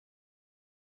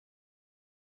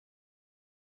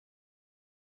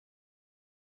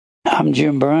I'm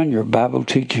Jim Brown, your Bible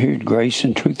teacher here at Grace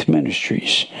and Truth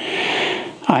Ministries.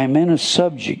 I am in a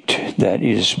subject that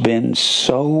has been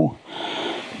so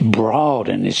broad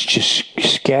and it's just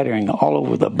scattering all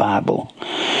over the Bible,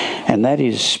 and that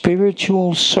is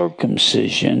spiritual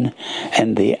circumcision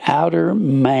and the outer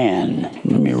man.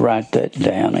 Let me write that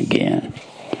down again.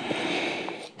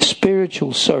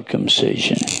 Spiritual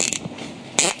circumcision.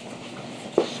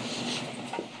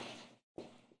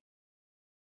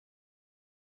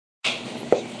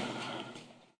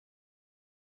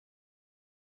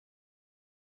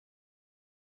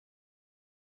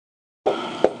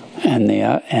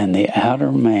 And the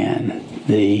outer man,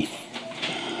 the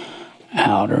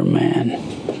outer man.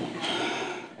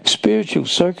 Spiritual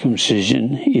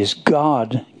circumcision is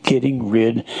God getting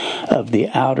rid of the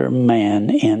outer man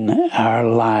in our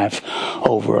life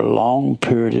over a long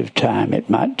period of time. It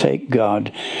might take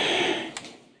God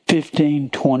 15,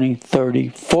 20, 30,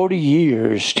 40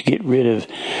 years to get rid of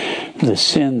the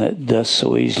sin that does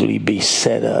so easily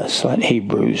beset us, like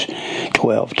Hebrews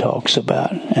 12 talks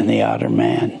about, and the outer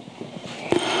man.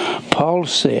 Paul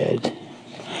said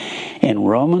in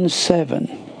Romans 7,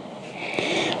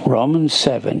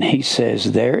 he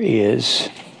says there's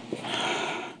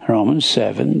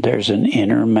an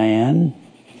inner man.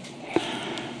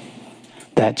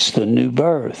 That's the new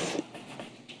birth.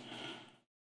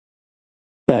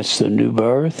 That's the new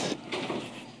birth.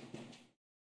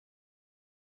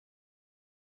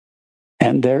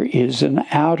 And there is an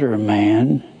outer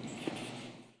man.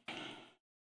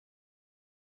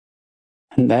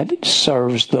 And that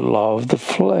serves the law of the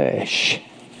flesh.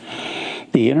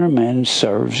 The inner man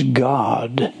serves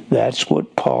God. That's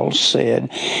what Paul said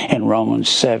in Romans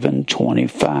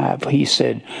 7:25. He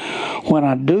said, when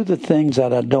I do the things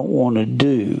that I don't want to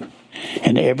do,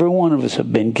 and every one of us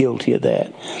have been guilty of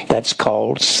that, that's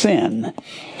called sin.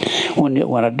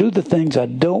 When I do the things I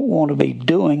don't want to be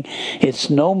doing, it's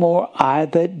no more I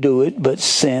that do it, but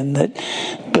sin that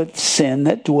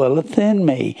dwelleth in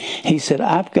me. He said,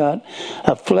 I've got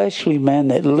a fleshly man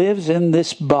that lives in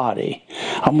this body.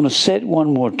 I'm going to say it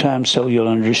one more time so you'll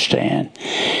understand.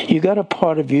 You got a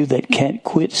part of you that can't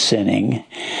quit sinning,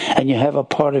 and you have a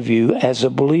part of you as a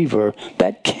believer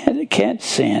that can't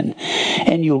sin.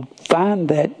 And you'll find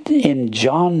that in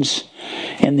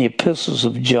the epistles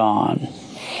of John.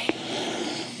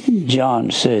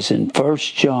 John says in 1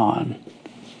 John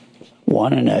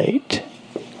 1 and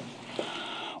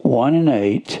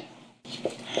 8,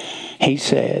 he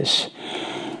says,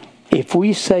 if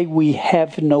we say we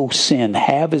have no sin,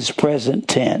 have is present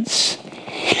tense.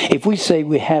 If we say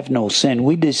we have no sin,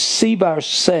 we deceive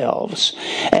ourselves,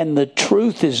 and the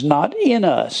truth is not in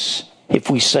us. If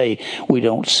we say we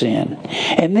don't sin.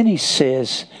 And then he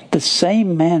says, the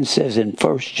same man says in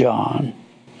 1 John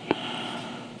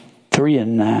 3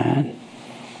 and 9,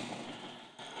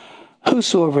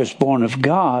 whosoever is born of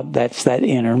God, that's that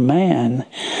inner man,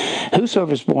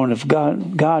 whosoever is born of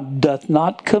God, God doth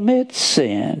not commit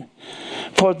sin.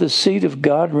 For the seed of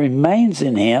God remains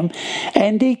in him,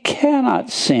 and he cannot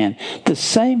sin. The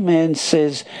same man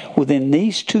says within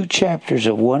these two chapters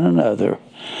of one another,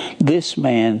 this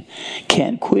man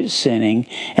can't quit sinning,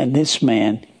 and this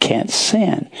man can't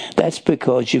sin. That's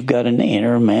because you've got an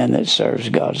inner man that serves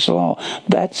God's law.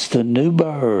 That's the new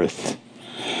birth.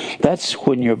 That's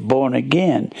when you're born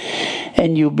again.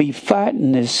 And you'll be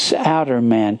fighting this outer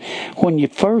man. When you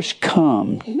first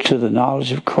come to the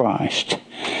knowledge of Christ,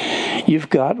 you've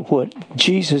got what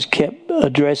Jesus kept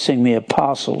addressing the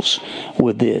apostles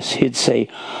with this. He'd say,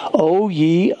 O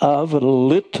ye of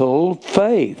little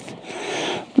faith.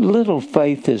 Little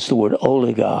faith is the word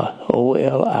oligos,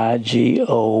 O-L-I-G-O-P-I-S-T-I-S.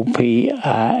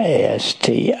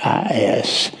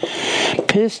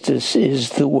 Pistis is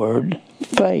the word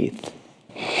faith.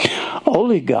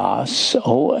 Oligos,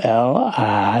 O-L-I-G-O-S,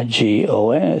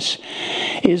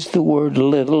 is the word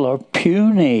little or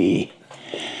puny.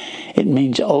 It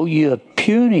means, oh, you have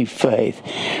puny faith.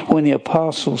 When the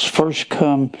apostles first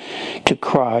come to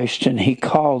Christ and he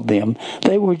called them,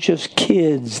 they were just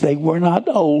kids. They were not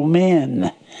old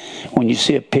men. When you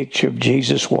see a picture of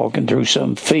Jesus walking through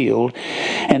some field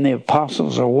and the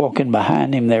apostles are walking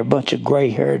behind him, they're a bunch of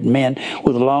gray-haired men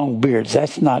with long beards.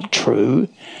 That's not true.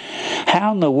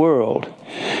 How in the world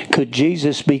could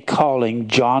Jesus be calling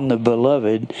John the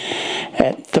Beloved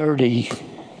at 30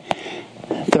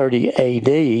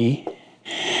 A.D.,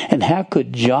 and how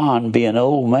could John be an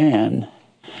old man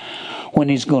when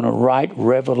he's going to write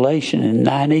Revelation in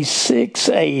 96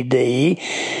 A.D.,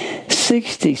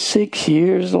 66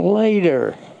 years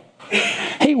later?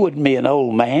 He wouldn't be an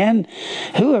old man.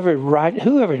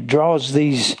 Whoever draws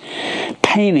these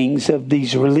paintings of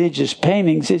these religious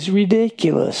paintings is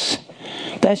ridiculous.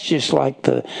 That's just like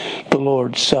the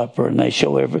Lord's Supper, and they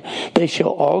show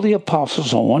all the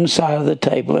apostles on one side of the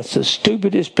table. That's the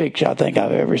stupidest picture I think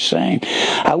I've ever seen.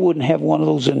 I wouldn't have one of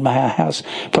those in my house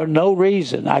for no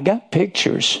reason. I got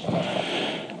pictures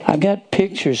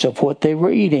of what they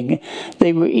were eating.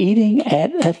 They were eating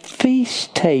at a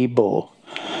feast table.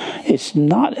 It's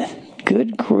not,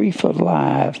 good grief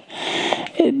alive.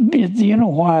 You know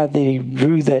why they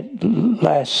drew that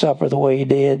Last Supper the way he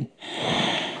did?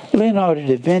 Leonardo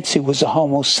da Vinci was a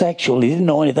homosexual. He didn't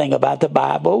know anything about the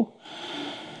Bible.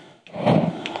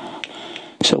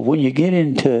 So when you get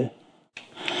into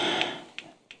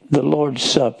the Lord's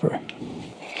Supper,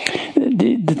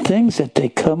 the things that they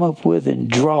come up with and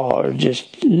draw are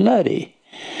just nutty.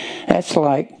 That's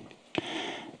like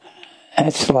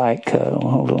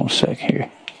hold on a sec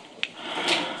here.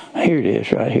 Here it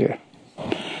is right here.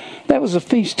 That was a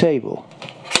feast table.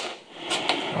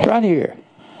 Right here.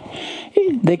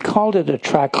 They called it a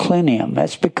triclinium.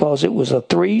 That's because it was a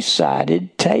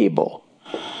three-sided table.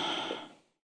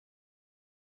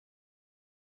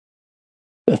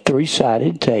 A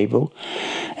three-sided table.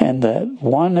 And the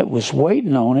one that was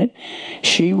waiting on it,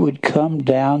 she would come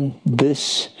down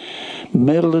this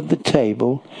middle of the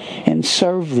table and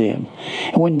serve them.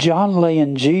 And when John lay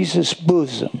in Jesus'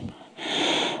 bosom,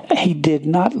 he did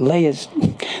not lay his...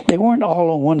 They weren't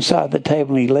all on one side of the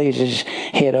table and he lays his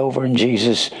head over in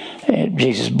Jesus'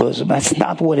 bosom. That's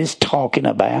not what it's talking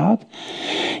about.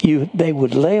 They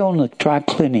would lay on the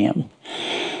triclinium,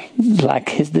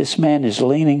 like this man is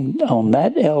leaning on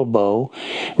that elbow,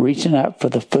 reaching out for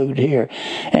the food here.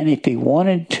 And if he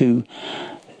wanted to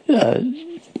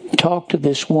talk to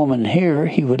this woman here,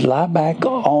 he would lie back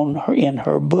on her in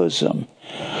her bosom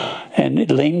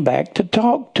and lean back to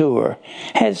talk to her.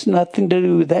 Has nothing to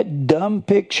do with that dumb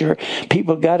picture.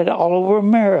 People got it all over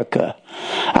America.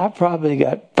 I probably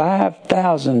got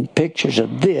 5,000 pictures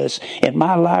of this in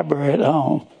my library at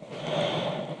home.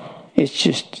 It's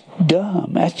just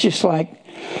dumb. That's just like,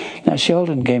 now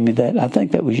Sheldon gave me that. I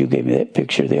think that was you gave me that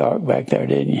picture of the ark back there,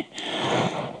 didn't you?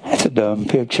 That's a dumb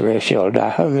picture, Sheldon. I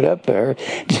hung it up there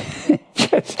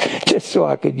just so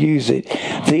I could use it.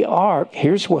 The ark,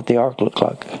 here's what the ark looked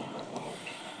like.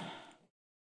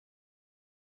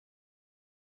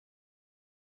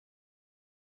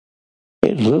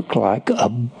 It looked like a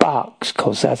box,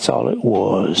 because that's all it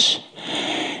was.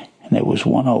 And there was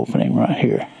one opening right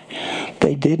here.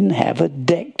 They didn't have a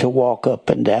deck to walk up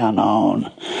and down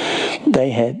on.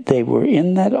 They were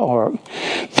in that ark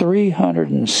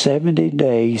 370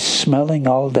 days smelling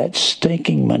all that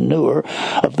stinking manure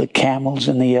of the camels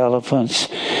and the elephants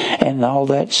and all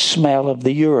that smell of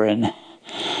the urine.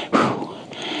 Whew.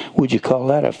 Would you call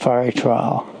that a fiery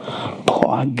trial? Oh,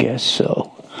 I guess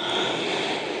so.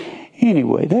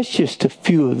 Anyway, that's just a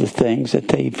few of the things that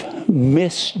they've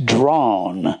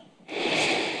misdrawn.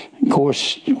 Of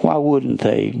course, why wouldn't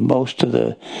they? Most of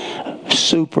the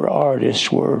super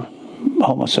artists were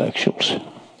homosexuals.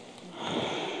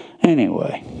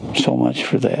 Anyway, so much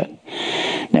for that.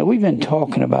 Now, we've been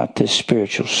talking about this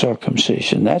spiritual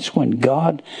circumcision. That's when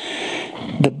God,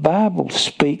 the Bible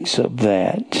speaks of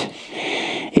that.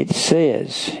 It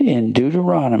says in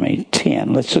Deuteronomy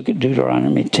 10, let's look at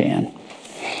Deuteronomy 10.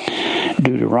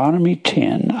 Deuteronomy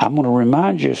 10. I'm going to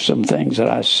remind you of some things that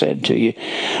I said to you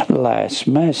last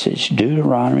message.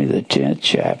 Deuteronomy, the 10th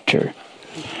chapter.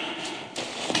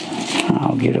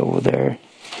 I'll get over there.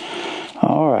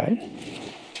 All right.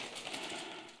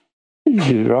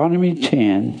 Deuteronomy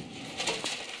 10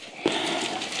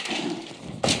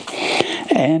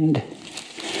 and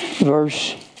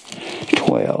verse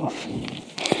 12.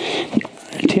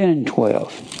 10 and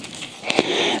 12.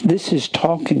 This is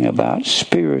talking about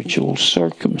spiritual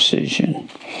circumcision.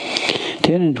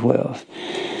 10 and 12.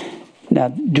 Now,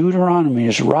 Deuteronomy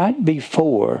is right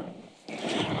before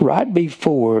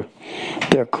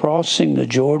they're crossing the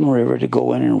Jordan River to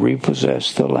go in and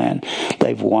repossess the land.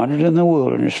 They've wandered in the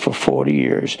wilderness for 40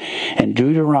 years. And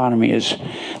Deuteronomy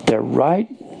they're right.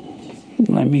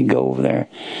 Let me go over there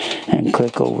and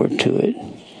click over to it.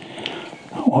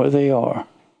 Where they are.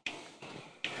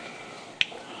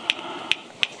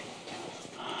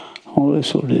 Well,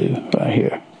 this will do right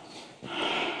here.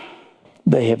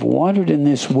 They have wandered in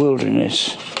this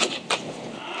wilderness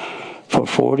for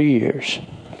 40 years.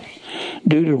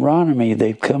 Deuteronomy,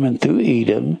 they've come in through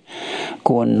Edom,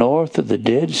 going north of the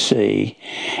Dead Sea,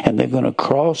 and they're going to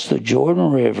cross the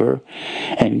Jordan River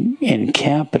and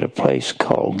encamp at a place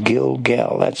called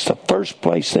Gilgal. That's the first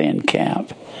place they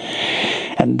encamp.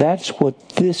 And that's what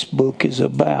this book is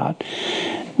about.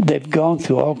 They've gone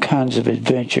through all kinds of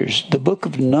adventures. The book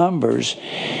of Numbers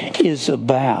is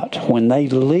about when they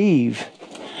leave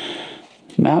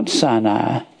Mount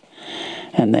Sinai,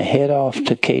 and they head off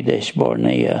to Kadesh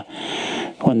Barnea.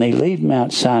 When they leave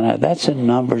Mount Sinai, that's in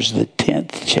Numbers, the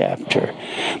 10th chapter.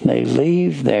 They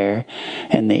leave there,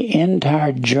 and the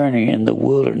entire journey in the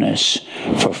wilderness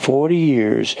for 40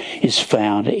 years is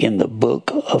found in the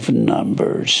book of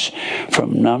Numbers.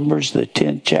 From Numbers, the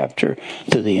 10th chapter,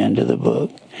 to the end of the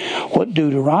book. What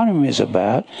Deuteronomy is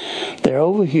about, they're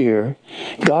over here.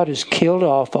 God has killed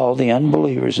off all the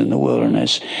unbelievers in the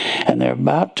wilderness, and they're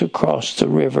about to cross the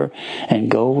river and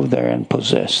go over there and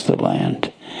possess the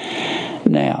land.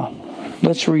 Now,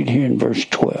 let's read here in verse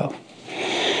 12.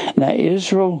 Now,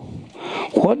 Israel,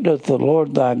 what doth the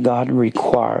Lord thy God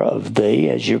require of thee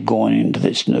as you're going into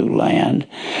this new land?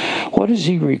 What does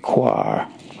he require?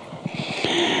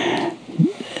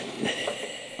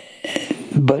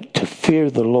 But to fear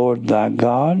the Lord thy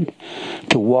God,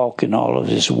 to walk in all of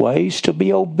his ways, to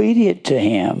be obedient to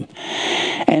him,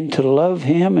 and to love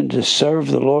him, and to serve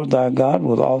the Lord thy God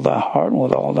with all thy heart and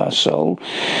with all thy soul,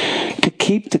 to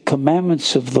keep the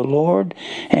commandments of the Lord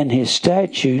and his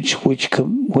statutes,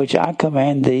 which I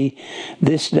command thee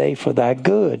this day for thy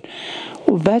good.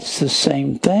 Well, that's the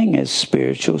same thing as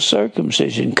spiritual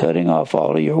circumcision, cutting off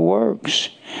all of your works.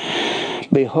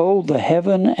 Behold, the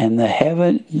heaven and the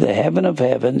heaven of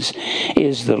heavens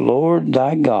is the Lord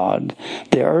thy God,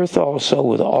 the earth also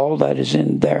with all that is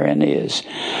in therein is.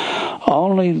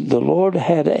 Only the Lord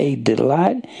had a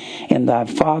delight in thy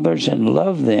fathers and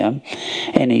loved them,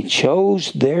 and he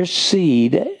chose their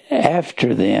seed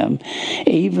after them,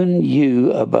 even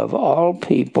you above all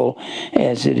people,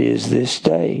 as it is this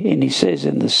day. And he says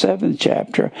in the 7th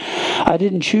chapter, I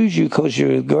didn't choose you because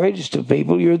you're the greatest of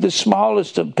people, you're the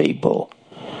smallest of people.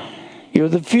 You're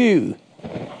the few.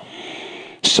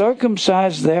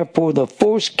 Circumcise therefore the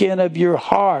foreskin of your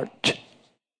heart,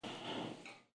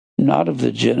 not of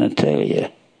the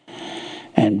genitalia,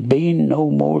 and be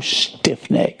no more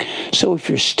stiff-necked. So if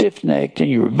you're stiff-necked and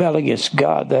you rebel against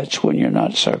God, that's when you're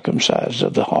not circumcised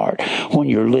of the heart, when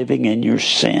you're living in your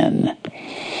sin.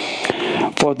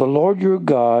 For the Lord your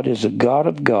God is a God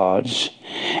of gods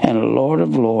and a Lord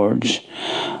of lords,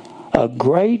 a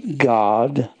great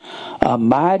God, a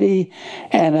mighty,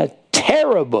 and a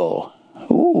terrible.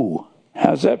 Ooh,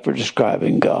 how's that for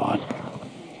describing God?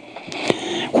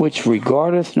 Which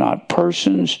regardeth not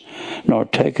persons, nor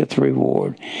taketh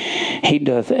reward. He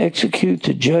doth execute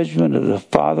the judgment of the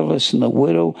fatherless and the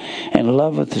widow, and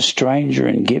loveth the stranger,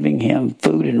 and giving him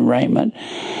food and raiment.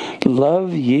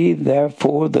 Love ye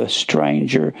therefore the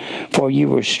stranger, for ye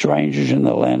were strangers in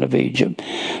the land of Egypt.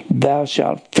 Thou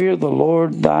shalt fear the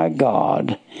Lord thy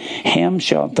God, him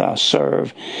shalt thou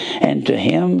serve, and to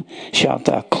him shalt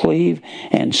thou cleave,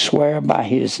 and swear by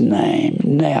his name.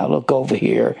 Now look over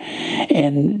here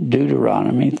in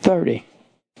Deuteronomy 30.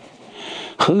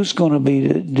 Who's going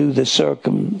to do the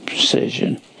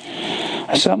circumcision?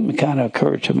 Something kind of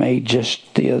occurred to me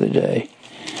just the other day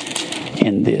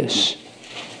in this.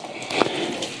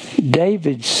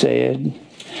 David said,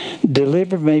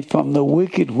 deliver me from the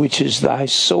wicked, which is thy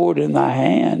sword in thy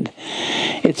hand.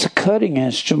 It's a cutting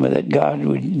instrument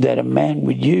that a man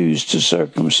would use to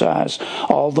circumcise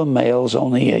all the males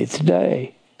on the 8th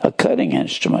day. A cutting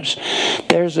instrument.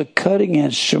 There's a cutting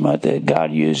instrument that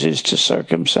God uses to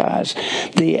circumcise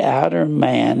the outer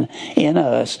man in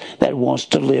us that wants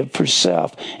to live for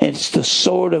self. It's the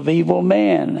sword of evil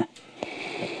men.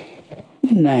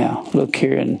 Now, look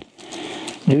here in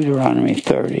Deuteronomy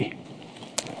 30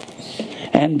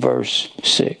 and verse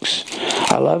 6.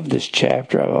 I love this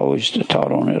chapter. I've always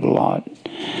taught on it a lot.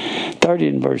 30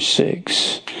 and verse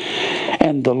 6.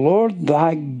 And the Lord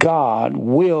thy God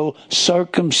will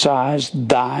circumcise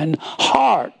thine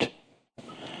heart.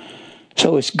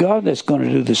 So it's God that's going to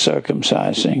do the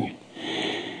circumcising.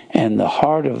 And the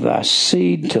heart of thy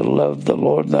seed to love the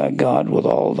Lord thy God with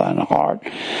all thine heart,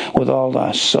 with all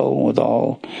thy soul, with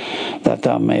all that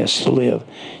thou mayest live.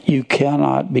 You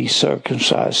cannot be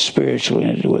circumcised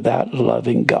spiritually without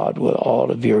loving God with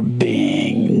all of your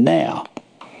being. Now,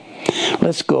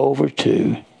 let's go over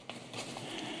to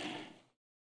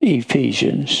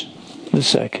Ephesians, the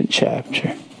 2nd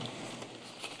chapter.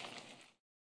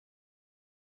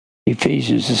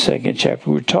 Ephesians, the 2nd chapter.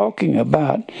 We're talking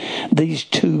about these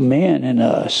two men in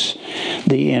us,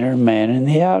 the inner man and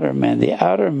the outer man. The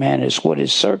outer man is what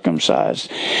is circumcised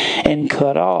and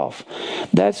cut off.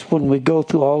 That's when we go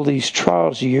through all these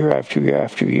trials year after year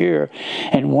after year,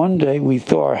 and one day we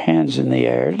throw our hands in the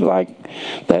air,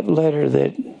 like that letter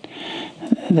that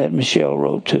that Michelle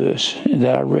wrote to us,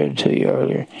 that I read to you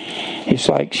earlier. It's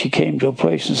like she came to a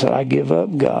place and said, I give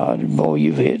up, God. Boy,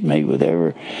 you've hit me with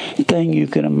everything you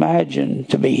can imagine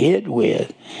to be hit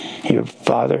with. Your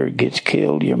father gets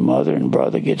killed, your mother and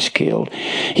brother gets killed.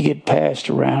 You get passed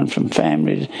around from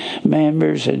family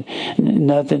members and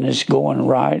nothing is going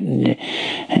right.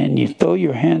 And you throw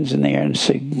your hands in the air and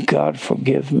say, God,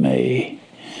 forgive me.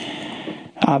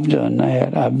 I've done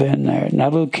that. I've been there. Now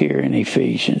look here in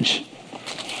Ephesians,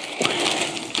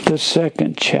 the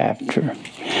 2nd chapter.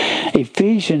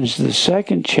 Ephesians, the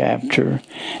 2nd chapter,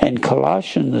 and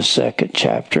Colossians, the 2nd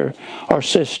chapter, are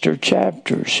sister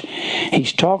chapters.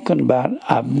 He's talking about,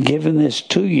 I've given this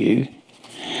to you,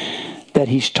 that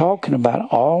he's talking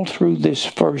about all through this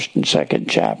 1st and 2nd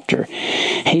chapter.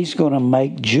 He's going to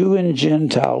make Jew and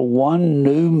Gentile one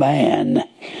new man.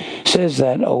 Says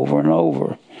that over and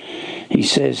over. He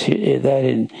says that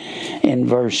in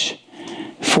verse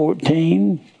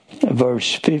 14,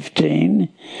 verse 15,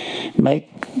 make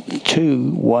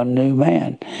two one new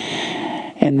man.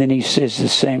 And then he says the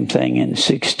same thing in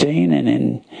 16 and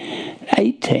in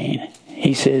 18.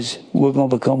 He says we're going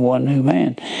to become one new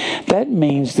man. That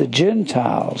means the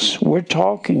Gentiles, we're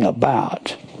talking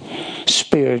about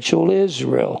spiritual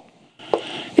Israel.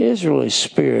 Israel is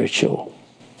spiritual.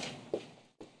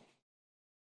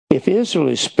 If Israel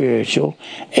is spiritual,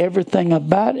 everything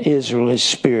about Israel is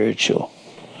spiritual.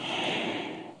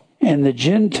 And the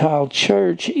Gentile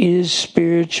church is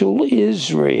spiritual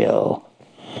Israel.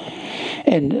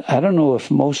 And I don't know if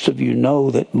most of you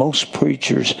know that most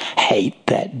preachers hate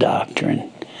that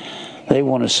doctrine. They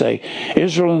want to say,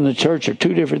 Israel and the church are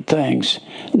two different things.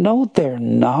 No, they're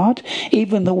not.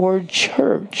 Even the word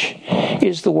church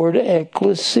is the word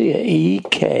ecclesia,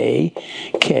 E-K-K-L-E-S-I-A.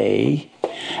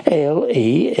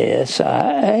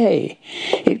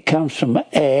 It comes from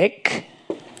ek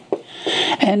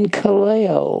and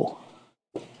kaleo.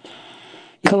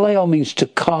 Kaleo means to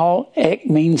call. Ek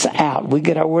means out. We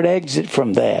get our word exit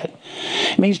from that.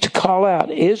 It means to call out.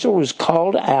 Israel was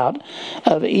called out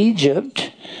of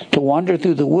Egypt to wander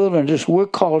through the wilderness. We're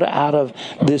called out of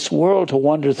this world to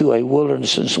wander through a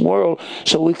wilderness world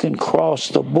so we can cross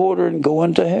the border and go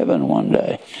into heaven one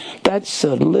day. That's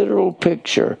a literal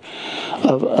picture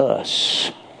of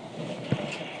us.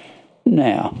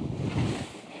 Now,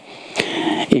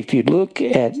 if you look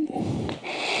at,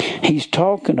 he's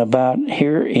talking about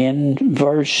here in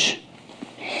verse,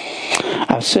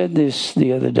 I said this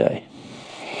the other day,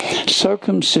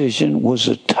 circumcision was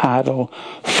a title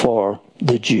for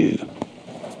the Jew.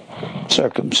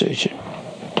 Circumcision.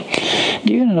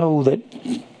 Do you know that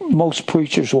most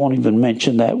preachers won't even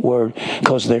mention that word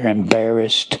because they're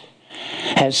embarrassed?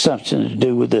 It has something to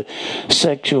do with the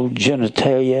sexual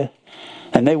genitalia,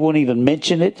 and they won't even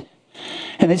mention it.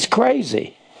 And it's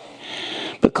crazy,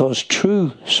 because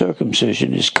true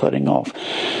circumcision is cutting off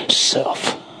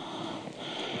self.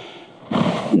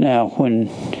 Now, when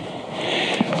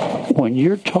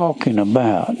you're talking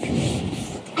about,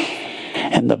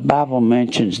 and the Bible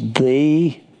mentions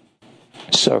the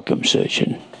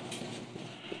circumcision,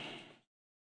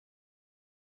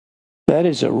 that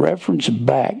is a reference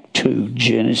back to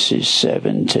Genesis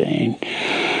 17.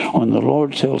 When the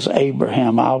Lord tells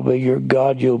Abraham, I'll be your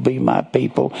God, you'll be my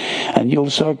people, and you'll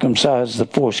circumcise the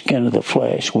foreskin of the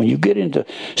flesh. When you get into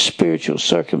spiritual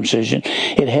circumcision,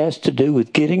 it has to do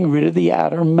with getting rid of the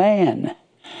outer man.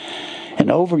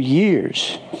 And over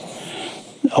years,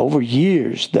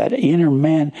 that inner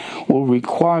man will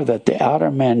require that the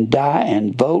outer man die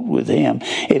and vote with him.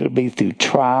 It'll be through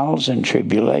trials and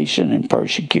tribulation and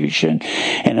persecution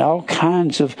and all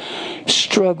kinds of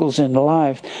struggles in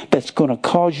life that's going to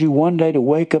cause you one day to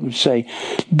wake up and say,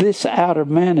 this outer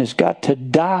man has got to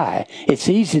die. It's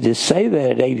easy to say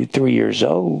that at 83 years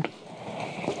old.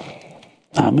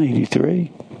 I'm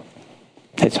 83.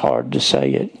 It's hard to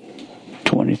say at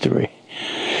 23.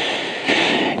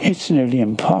 It's nearly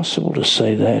impossible to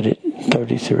say that at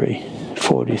 33,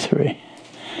 43.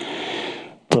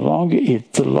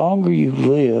 If the longer you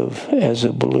live as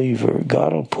a believer,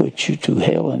 God will put you to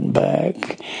hell and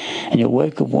back. And you'll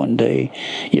wake up one day,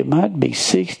 you might be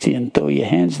 60 and throw your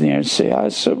hands in the air and say, I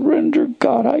surrender,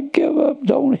 God, I give up.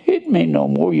 Don't hit me no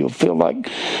more. You'll feel like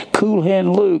Cool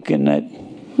Hand Luke in that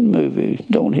movie,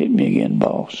 Don't Hit Me Again,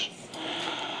 Boss.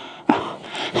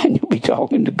 And you'll be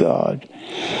talking to God.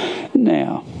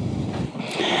 Now,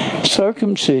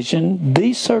 circumcision,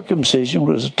 the circumcision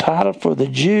was a title for the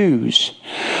Jews.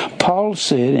 Paul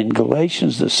said in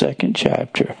Galatians, the 2nd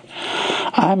chapter,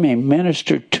 I may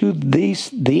minister to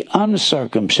the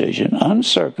uncircumcision.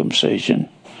 Uncircumcision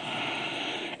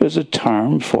is a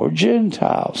term for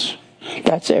Gentiles.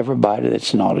 That's everybody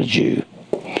that's not a Jew.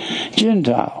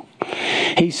 Gentile.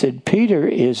 He said, Peter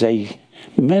is a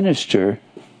minister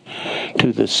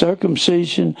to the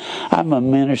circumcision. I'm a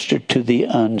minister to the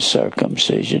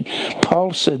uncircumcision.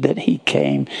 Paul said that he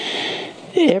came,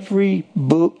 every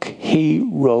book he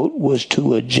wrote was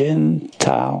to a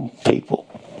Gentile people,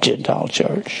 Gentile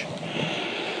church.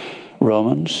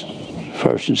 Romans,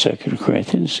 1st and 2nd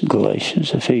Corinthians,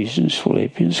 Galatians, Ephesians,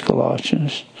 Philippians,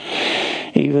 Colossians,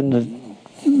 even the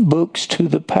books to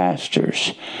the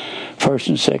pastors, 1st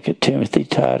and 2nd Timothy,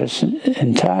 Titus,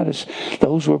 and Titus,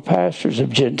 those were pastors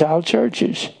of Gentile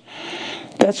churches.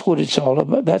 That's what it's all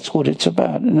about. That's what it's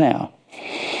about. Now,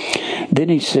 then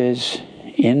he says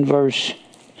in verse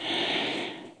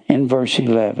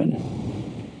 11,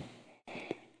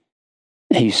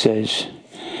 he says,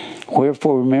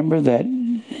 wherefore remember that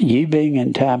ye being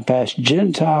in time past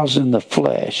Gentiles in the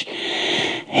flesh.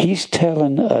 He's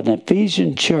telling an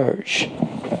Ephesian church,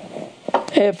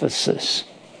 Ephesus.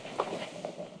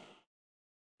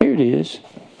 Here it is.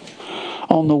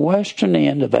 On the western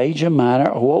end of Asia Minor,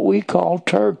 or what we call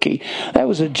Turkey. That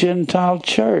was a Gentile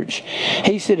church.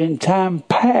 He said, in time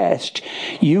past,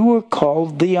 you were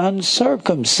called the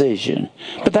uncircumcision.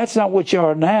 But that's not what you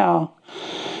are now.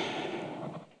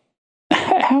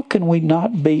 How can we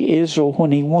not be Israel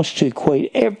when he wants to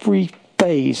equate every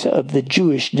phase of the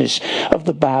Jewishness of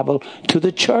the Bible to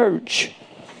the church?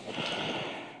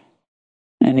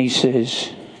 And he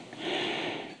says,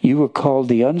 you were called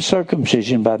the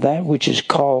uncircumcision by that which is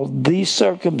called the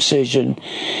circumcision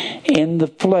in the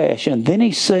flesh. And then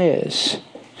he says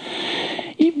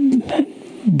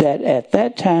that at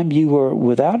that time you were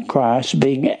without Christ,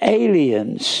 being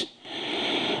aliens,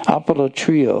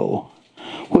 apolatrio,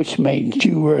 which means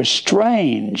you were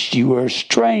estranged, you were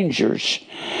strangers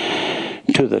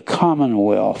to the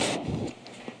commonwealth.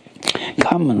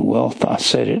 Commonwealth, I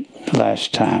said it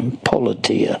last time,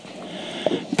 politia.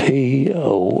 P-O-L-E-T-E-I-A.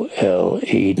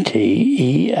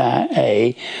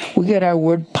 We get our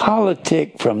word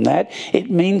politic from that.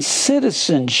 It means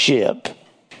citizenship.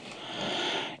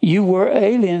 You were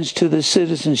aliens to the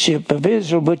citizenship of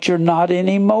Israel, but you're not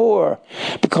anymore.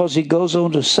 Because he goes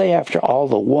on to say after all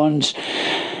the ones,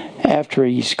 after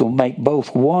he's going to make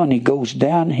both one, he goes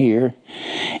down here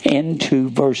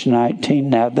into verse 19.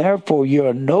 Now therefore you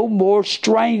are no more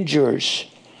strangers.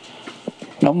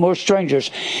 No more strangers.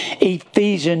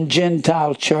 Ephesian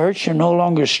Gentile church are no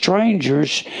longer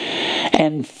strangers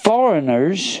and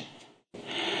foreigners,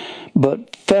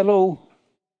 but fellow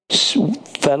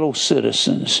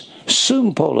citizens.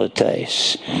 Sum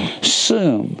polites.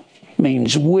 Sum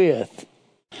means with.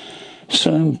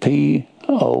 Sum, P-O-L-I-T-E-S.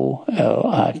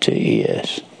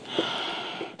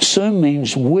 Sum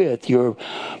means with. Your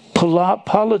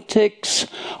politics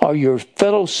are your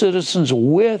fellow citizens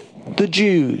with the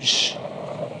Jews.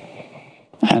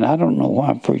 And I don't know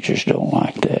why preachers don't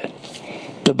like that.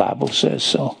 The Bible says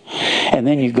so. And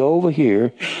then you go over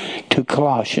here to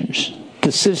Colossians,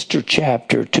 the sister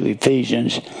chapter to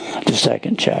Ephesians, the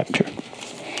 2nd chapter.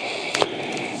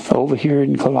 Over here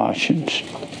in Colossians,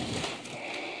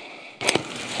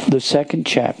 the 2nd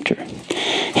chapter,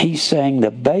 he's saying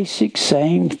the basic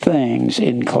same things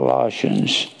in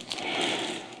Colossians,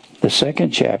 the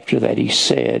 2nd chapter, that he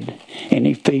said in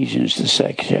Ephesians, the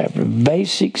 2nd chapter.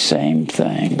 Basic same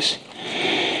things.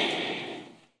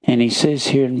 And he says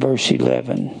here in verse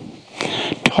 11,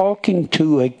 talking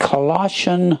to a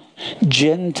Colossian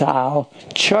Gentile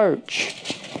church.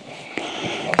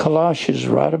 Colossians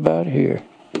right about here,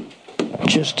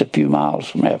 just a few miles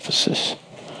from Ephesus.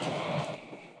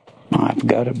 I've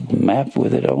got a map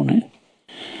with it on it.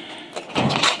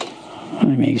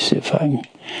 Let me see if I can.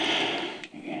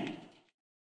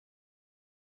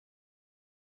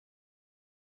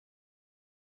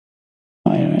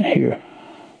 Here.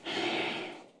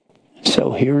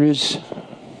 So here's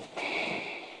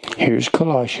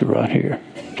Colossia right here.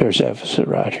 There's Ephesus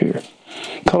right here.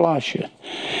 Colossia.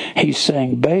 He's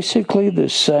saying basically the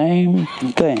same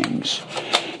things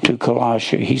to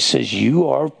Colossia. He says, you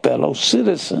are fellow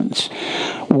citizens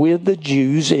with the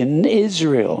Jews in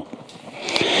Israel.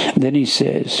 Then he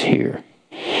says here,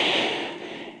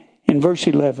 in verse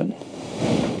 11,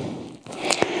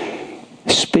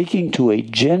 speaking to a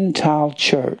Gentile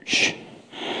church.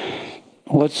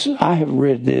 I have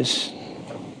read this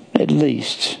at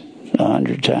least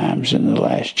 100 times in the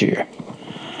last year.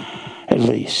 At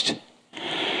least.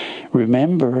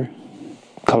 Remember,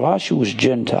 Colossia was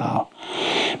Gentile.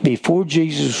 Before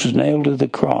Jesus was nailed to the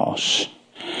cross,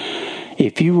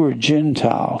 if you were a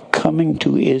Gentile coming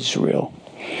to Israel,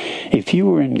 if you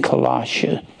were in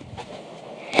Colossia,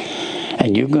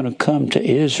 and you're going to come to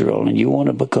Israel and you want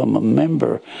to become a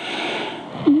member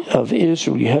of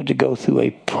Israel, you had to go through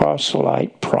a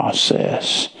proselyte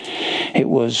process. It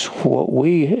was what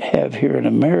we have here in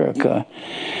America.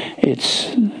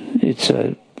 It's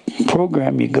a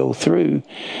program you go through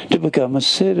to become a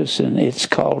citizen. It's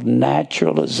called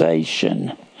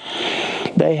naturalization.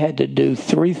 They had to do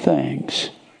 3 things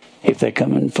if they're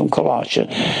coming from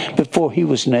Colossia before he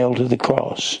was nailed to the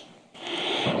cross.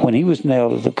 When he was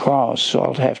nailed to the cross, so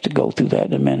I'll have to go through that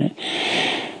in a minute.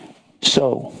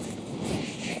 So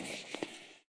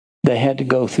they had to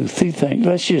go through 3 things.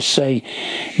 Let's just say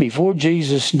before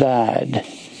Jesus died,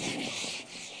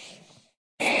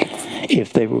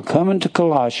 if they were coming to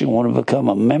Colossia and want to become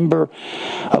a member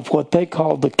of what they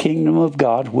called the kingdom of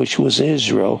God, which was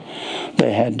Israel,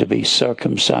 they had to be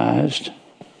circumcised.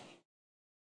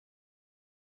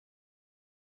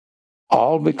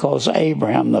 All because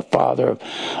Abraham, the father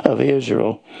of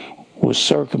Israel, was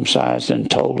circumcised and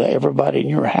told everybody in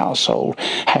your household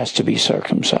has to be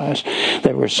circumcised.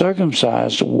 They were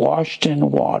circumcised, washed in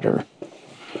water,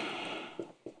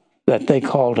 that they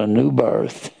called a new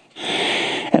birth.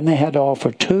 And they had to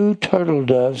offer 2 turtle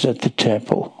doves at the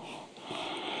temple.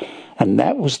 And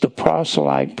that was the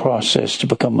proselyte process to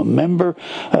become a member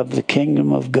of the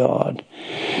kingdom of God.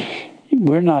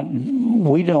 We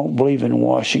don't believe in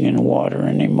washing in water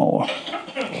anymore.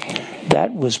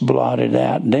 That was blotted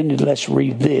out. And then let's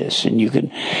read this. And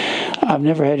I've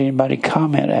never had anybody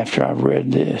comment after I've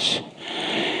read this.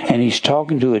 And he's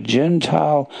talking to a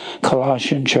Gentile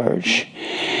Colossian church,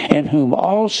 in whom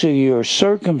also you are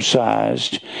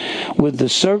circumcised with the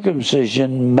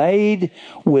circumcision made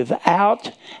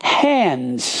without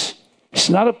hands. It's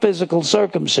not a physical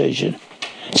circumcision.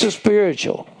 It's a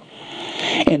spiritual.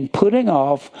 In putting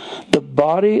off the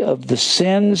body of the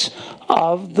sins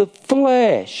of the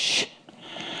flesh.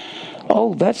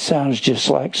 Oh, that sounds just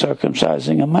like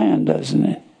circumcising a man, doesn't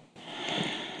it?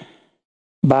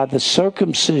 By the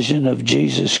circumcision of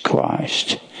Jesus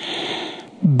Christ.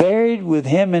 Buried with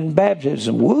him in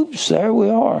baptism. Whoops, there we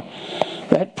are.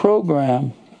 That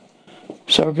program,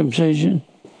 circumcision,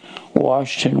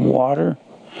 washed in water.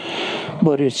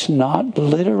 But it's not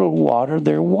literal water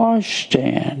they're washed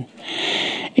in.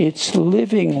 It's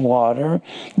living water.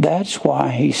 That's why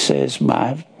he says,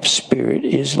 my spirit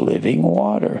is living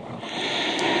water.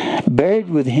 Buried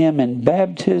with him in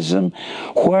baptism,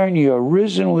 wherein you are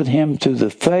risen with him through the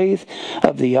faith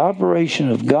of the operation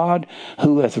of God,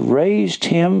 who hath raised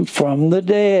him from the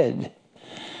dead.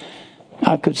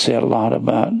 I could say a lot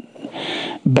about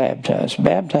baptized.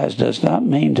 Baptized does not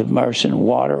mean to immerse in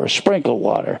water or sprinkle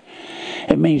water.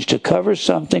 It means to cover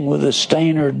something with a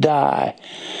stain or dye.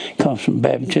 It comes from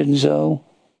baptizo,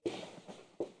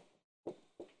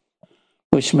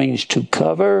 which means to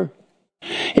cover.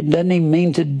 It doesn't even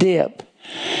mean to dip.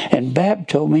 And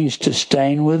bapto means to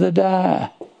stain with a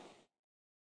dye.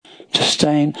 To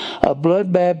stain. A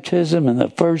blood baptism in the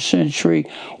first century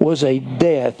was a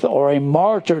death or a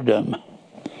martyrdom.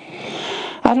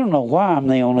 I don't know why I'm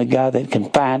the only guy that can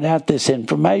find out this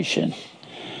information.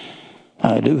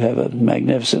 I do have a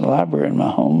magnificent library in my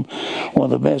home. One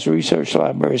of the best research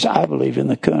libraries, I believe, in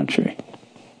the country.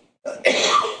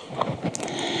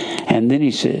 And then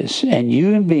he says, and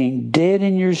you being dead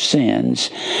in your sins,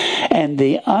 and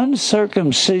the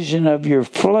uncircumcision of your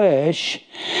flesh,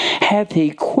 hath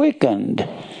he quickened.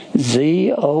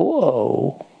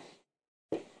 Z-O-O-P-O-I-A-O.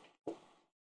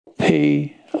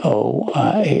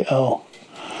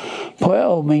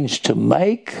 Poeo means to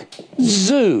make.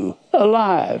 Zoo,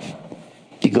 alive.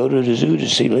 You go to the zoo to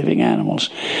see living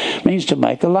animals. It means to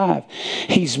make alive.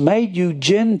 He's made you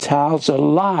Gentiles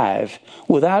alive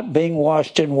without being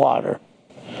washed in water.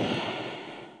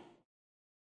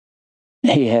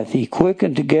 He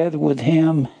quickened together with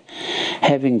him,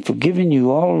 having forgiven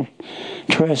you all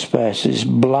trespasses,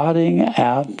 blotting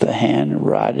out the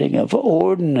handwriting of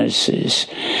ordinances.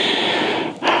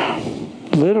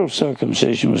 Little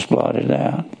circumcision was blotted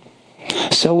out.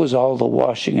 So was all the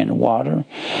washing in water.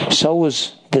 So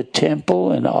was the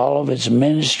temple and all of its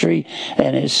ministry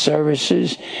and its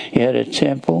services. You had a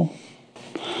temple.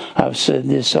 I've said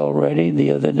this already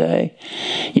the other day.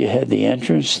 You had the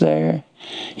entrance there.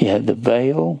 You had the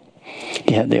veil.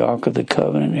 You had the Ark of the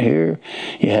Covenant here.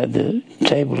 You had the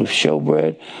table of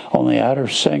showbread on the outer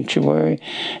sanctuary,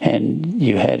 and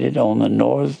you had it on the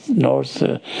north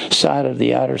side of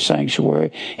the outer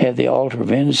sanctuary. You had the altar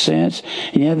of incense,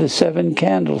 and you had the 7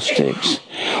 candlesticks.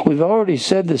 We've already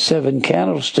said the 7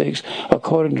 candlesticks,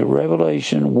 according to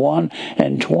Revelation 1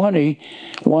 and 20.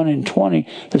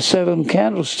 The 7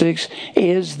 candlesticks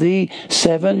is the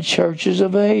 7 churches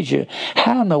of Asia.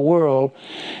 How in the world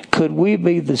could we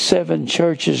be the 7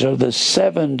 churches or the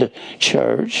 7th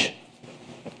church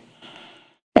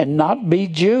and not be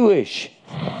Jewish.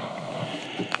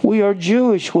 We are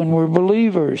Jewish when we're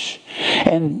believers.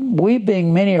 And we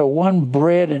being many are one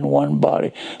bread and one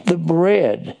body. The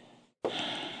bread,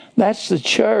 that's the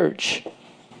church.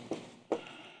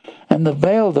 And the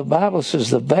veil, the Bible says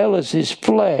the veil is his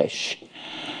flesh.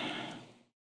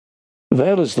 The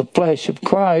veil is the flesh of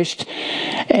Christ.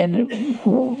 And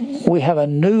we have a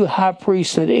new high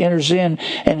priest that enters in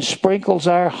and sprinkles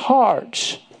our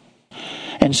hearts.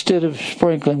 Instead of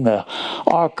sprinkling the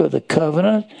Ark of the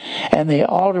Covenant, and the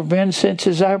altar of incense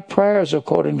is our prayers,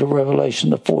 according to Revelation,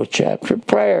 the 4th chapter.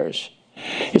 Prayers.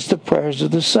 It's the prayers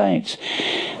of the saints.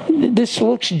 This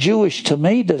looks Jewish to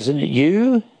me, doesn't it?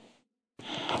 You?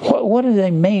 What do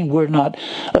they mean we're not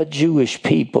a Jewish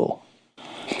people?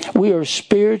 We are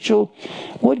spiritual.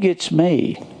 What gets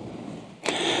me?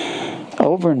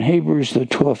 Over in Hebrews, the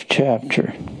 12th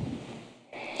chapter,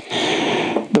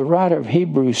 the writer of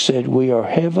Hebrews said, we are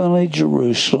heavenly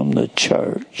Jerusalem, the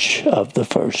church of the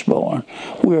firstborn.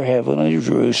 We're heavenly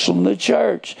Jerusalem, the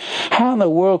church. How in the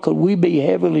world could we be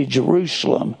heavenly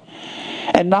Jerusalem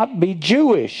and not be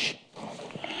Jewish?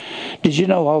 Did you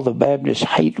know all the Baptists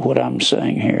hate what I'm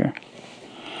saying here?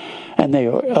 And they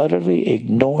are utterly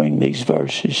ignoring these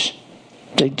verses.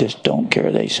 They just don't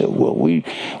care. They say, well,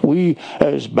 we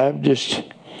as Baptists,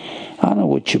 I know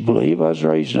what you believe. I was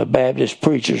raised in a Baptist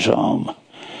preacher's home.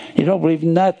 You don't believe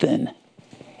nothing.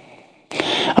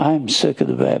 I'm sick of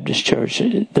the Baptist church.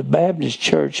 The Baptist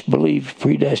church believed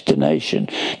predestination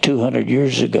 200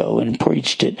 years ago and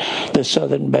preached it. The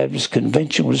Southern Baptist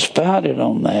Convention was founded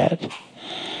on that.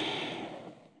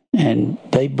 And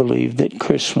they believed that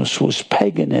Christmas was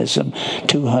paganism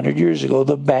 200 years ago.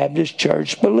 The Baptist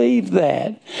church believed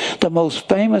that. The most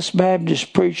famous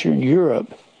Baptist preacher in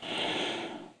Europe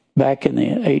back in the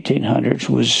 1800s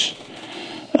was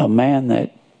a man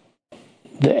that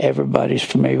everybody's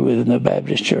familiar with in the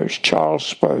Baptist church, Charles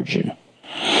Spurgeon.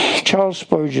 Charles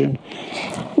Spurgeon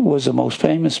was the most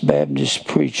famous Baptist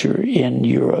preacher in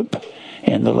Europe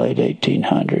in the late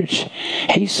 1800s.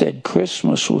 He said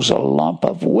Christmas was a lump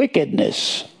of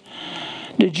wickedness.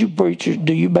 Do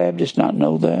you Baptists not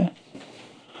know that?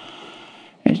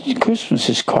 Christmas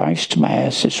is Christ's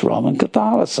Mass. It's Roman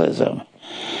Catholicism.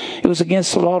 It was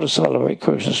against the law to celebrate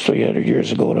Christmas 300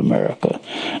 years ago in America.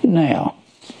 Now,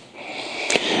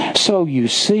 so you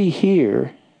see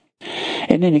here,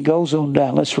 and then he goes on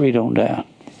down. Let's read on down.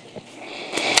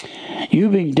 You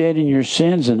being dead in your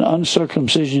sins and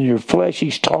uncircumcision in your flesh,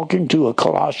 he's talking to a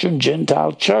Colossian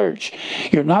Gentile church.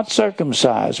 You're not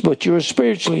circumcised, but you're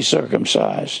spiritually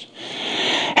circumcised.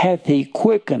 Hath he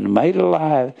quickened, made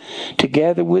alive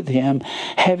together with him,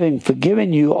 having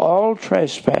forgiven you all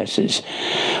trespasses,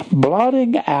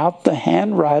 blotting out the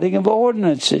handwriting of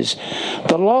ordinances.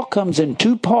 The law comes in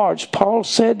two parts. Paul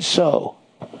said so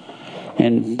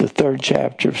in the 3rd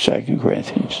chapter of 2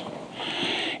 Corinthians.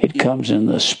 It comes in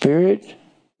the Spirit.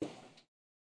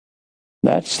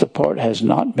 That's the part has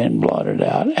not been blotted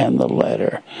out. And the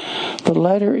letter. The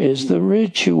letter is the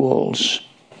rituals.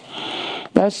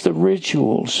 That's the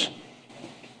rituals.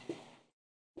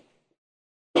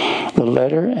 The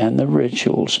letter and the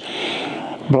rituals.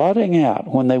 Blotting out.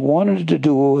 When they wanted to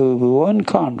do one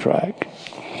contract,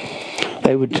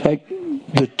 they would take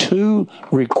the 2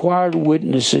 required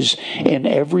witnesses in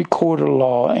every court of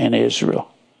law in Israel.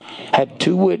 Had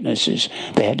 2 witnesses.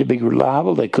 They had to be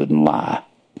reliable. They couldn't lie.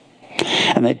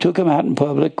 And they took them out in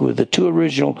public with the 2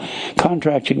 original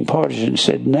contracting parties and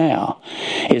said, now,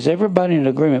 is everybody in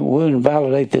agreement? We'll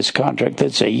invalidate this contract.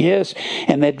 They'd say yes,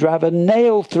 and they'd drive a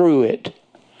nail through it.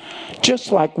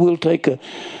 Just like we'll take a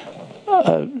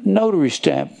notary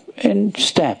stamp and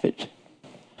stamp it.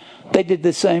 They did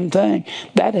the same thing.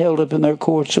 That held up in their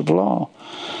courts of law.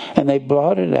 And they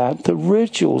blotted out the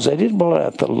rituals. They didn't blot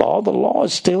out the law. The law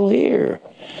is still here.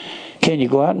 Can you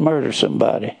go out and murder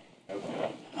somebody?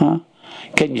 Huh?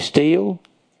 Can you steal?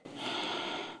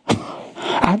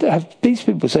 These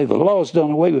people say the law is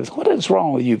done away with. What is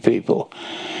wrong with you people?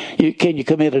 Can you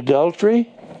commit adultery?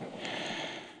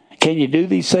 Can you do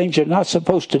these things you're not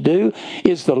supposed to do?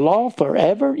 Is the law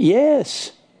forever?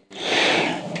 Yes.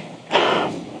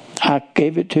 I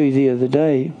gave it to you the other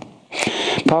day.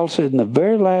 Paul said in the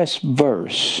very last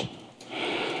verse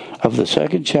of the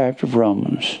 2nd chapter of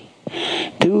Romans,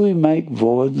 do we make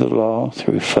void the law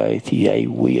through faith? Yea,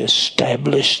 we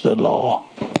establish the law.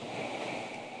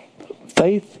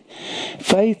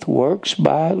 Faith works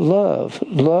by love.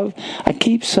 Love, I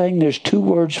keep saying there's 2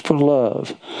 words for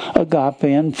love. Agape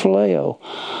and phileo.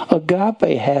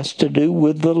 Agape has to do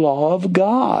with the law of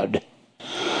God.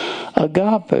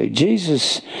 Agape.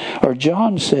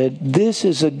 John said, this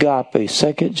is agape,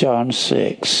 2 John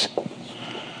 6.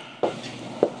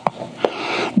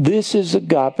 This is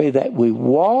agape, that we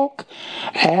walk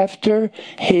after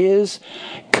His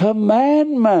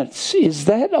commandments. Is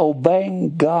that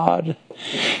obeying God?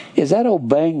 Is that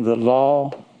obeying the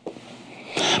law?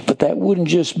 But that wouldn't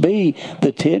just be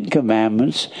the 10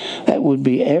 Commandments. That would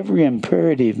be every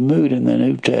imperative mood in the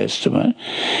New Testament.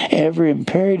 Every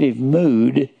imperative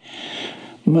mood,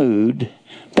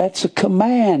 that's a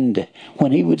command.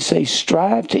 When He would say,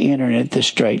 strive to enter at the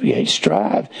straight gate.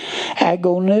 Strive.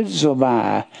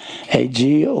 Agonizomai.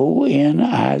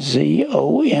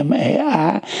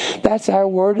 Agonizomai. That's our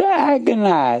word,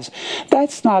 agonize.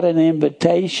 That's not an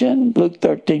invitation. Luke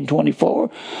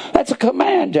 13:24. That's a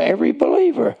command to every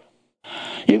believer.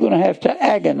 You're going to have to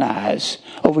agonize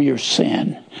over your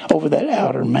sin, over that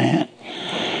outer man.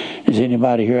 Is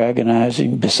anybody here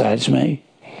agonizing besides me?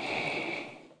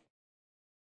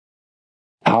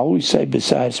 I always say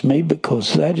besides me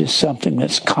because that is something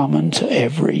that's common to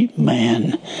every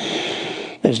man.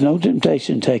 There's no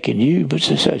temptation taking you, but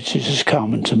such as is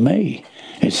common to me.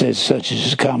 It says such as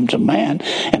is common to man.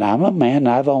 And I'm a man.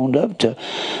 I've owned up to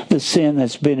the sin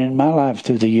that's been in my life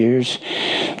through the years.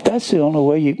 That's the only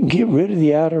way you can get rid of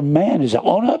the outer man, is to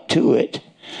own up to it.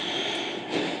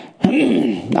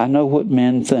 I know what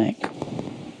men think.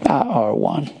 I are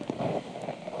one.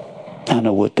 I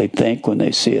know what they think when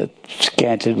they see a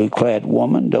scantily clad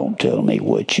woman. Don't tell me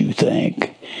what you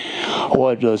think. Oh,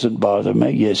 it doesn't bother me.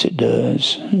 Yes, it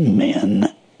does.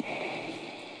 Men.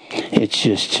 It's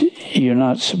just, you're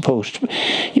not supposed to.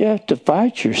 You have to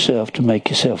fight yourself to make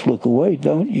yourself look away,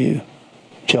 don't you,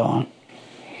 John?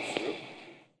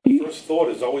 First thought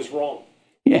is always wrong.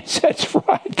 Yes, that's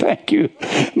right. Thank you.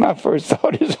 My first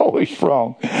thought is always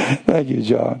wrong. Thank you,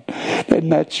 John.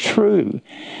 And that's true.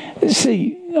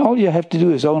 See, all you have to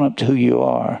do is own up to who you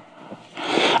are.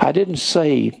 I didn't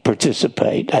say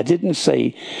participate. I didn't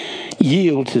say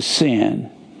yield to sin.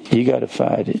 You got to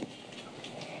fight it.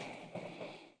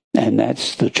 And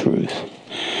that's the truth.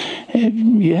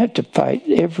 You have to fight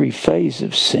every phase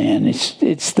of sin.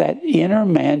 It's that inner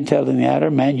man telling the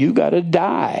outer man, you got to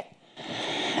die.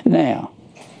 Now,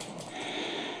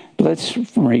 let's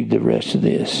read the rest of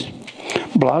this.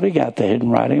 Blotting out the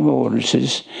handwriting of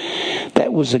ordinances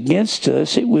that was against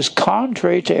us, it was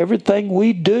contrary to everything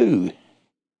we do,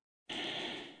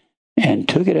 and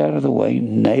took it out of the way,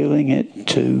 nailing it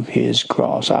to His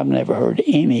cross. I've never heard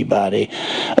anybody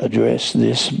address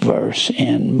this verse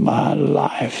in my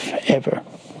life, ever.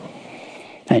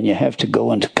 And you have to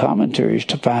go into commentaries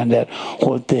to find out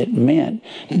what that meant,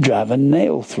 drive a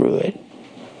nail through it.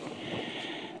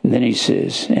 And then he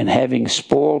says, and having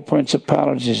spoiled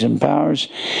principalities and powers,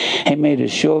 He made a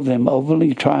show of them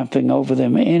openly, triumphing over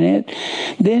them in it.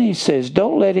 Then he says,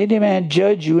 don't let any man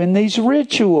judge you in these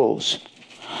rituals.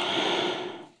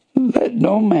 Let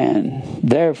no man,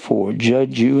 therefore,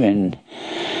 judge you in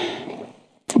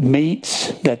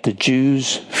meats that the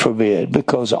Jews forbid,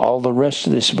 because all the rest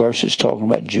of this verse is talking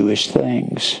about Jewish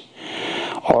things,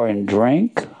 or in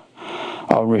drink,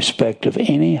 or respect of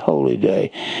any holy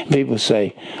day. People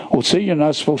say, well, see, you're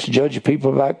not supposed to judge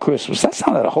people about Christmas. That's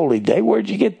not a holy day. Where'd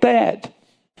you get that?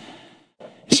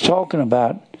 It's talking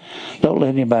about, don't let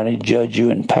anybody judge you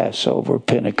in Passover,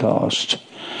 Pentecost,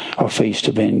 or Feast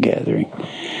of Ingathering,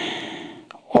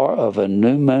 or of a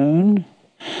new moon.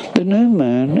 The new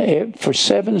moon, for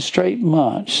 7 straight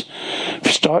months,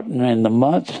 starting in the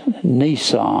month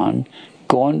Nisan,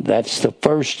 that's the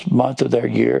first month of their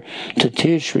year, to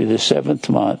Tishri, the 7th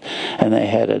month, and they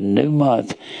had a new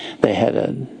month. They had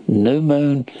a new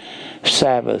moon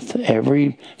Sabbath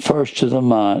every first of the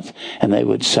month, and they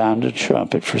would sound a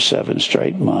trumpet for 7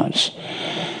 straight months.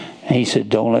 And he said,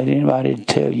 don't let anybody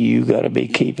tell you got to be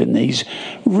keeping these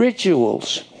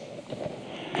rituals,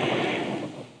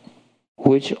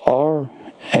 which are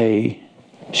a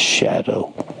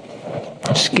shadow.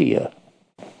 Skia.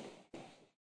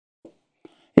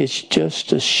 It's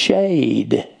just a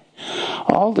shade.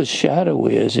 All the shadow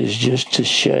is just a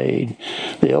shade.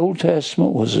 The Old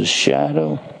Testament was a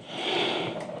shadow,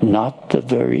 not the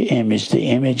very image.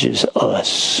 The image is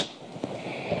us.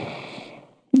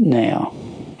 Now,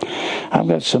 I've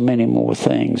got so many more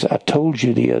things. I told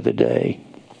you the other day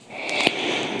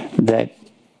that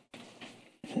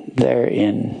there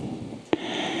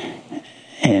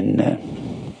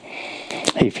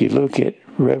if you look at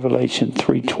Revelation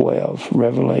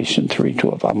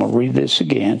 3:12. I'm going to read this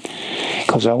again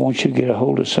because I want you to get a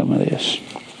hold of some of this.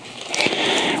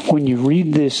 When you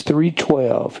read this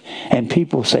 3:12 and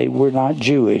people say we're not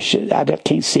Jewish, I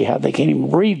can't see how they can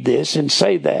even read this and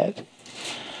say that.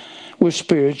 We're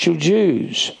spiritual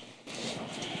Jews.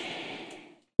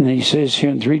 And he says here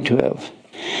in 3:12,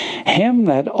 Him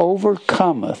that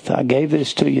overcometh, I gave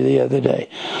this to you the other day.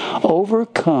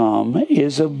 Overcome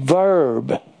is a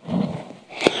verb.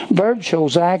 Verb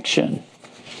shows action.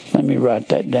 Let me write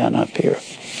that down up here.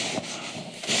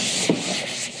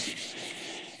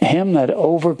 Him that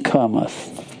overcometh.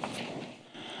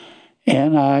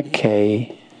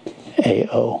 Nikao.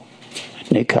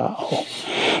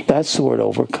 Nikao. That's the word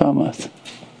overcometh.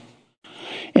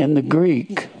 In the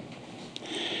Greek,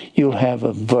 you'll have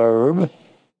a verb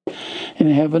and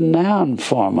have a noun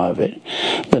form of it.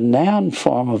 The noun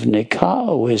form of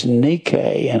Nikao is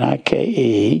Nike,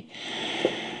 Nike.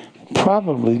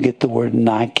 Probably get the word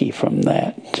Nike from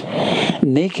that.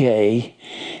 Nike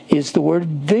is the word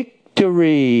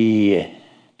victory.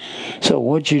 So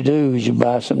what you do is you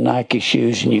buy some Nike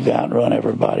shoes and you go out and run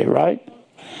everybody, right?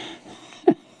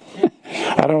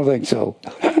 I don't think so.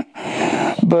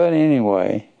 But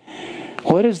anyway,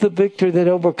 what is the victory that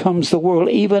overcomes the world?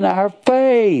 Even our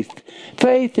faith.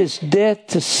 Faith is death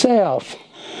to self.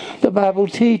 The Bible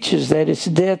teaches that it's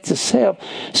death to self.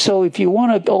 So if you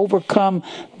want to overcome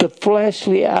the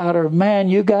fleshly outer man,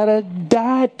 you got to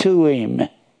die to him.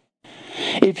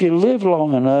 If you live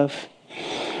long enough,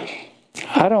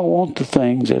 I don't want the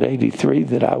things at 83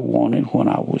 that I wanted when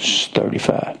I was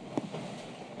 35.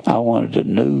 I wanted a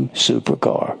new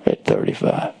supercar at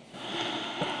 35.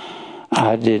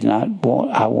 I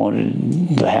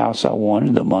wanted the house I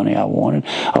wanted, the money I wanted.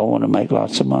 I wanted to make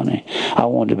lots of money. I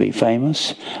wanted to be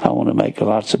famous. I want to make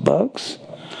lots of bucks.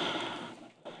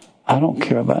 I don't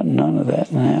care about none of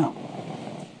that now.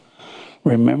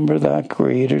 Remember thy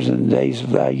creators in the days of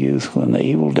thy youth, when the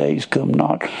evil days come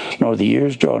not, nor the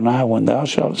years draw nigh, when thou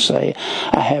shalt say,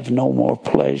 I have no more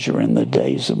pleasure in the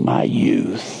days of my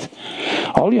youth.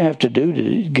 All you have to do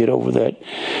to get over that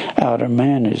outer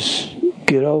man is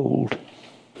get old.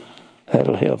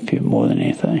 That'll help you more than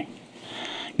anything.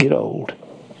 Get old.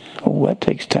 Oh, that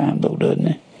takes time though, doesn't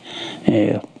it?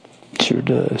 Yeah, it sure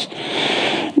does.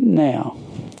 Now,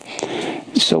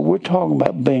 so we're talking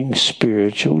about being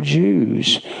spiritual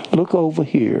Jews. Look over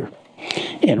here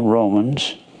in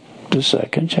Romans, the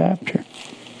 2nd chapter.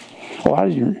 Oh, I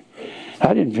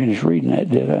didn't finish reading that,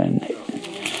 did I?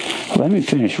 Let me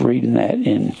finish reading that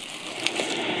in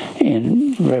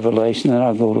Revelation, then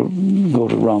I'll go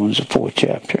to Romans, the 4th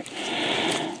chapter.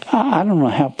 I don't know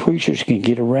how preachers can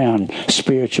get around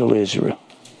spiritual Israel.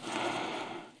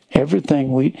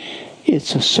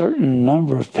 It's a certain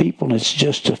number of people, and it's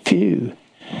just a few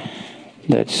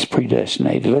that's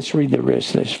predestinated. Let's read the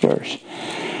rest of this verse.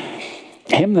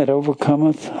 Him that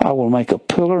overcometh, I will make a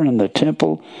pillar in the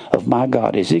temple of my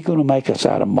God. Is he going to make us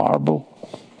out of marble?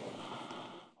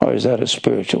 Or is that a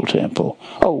spiritual temple?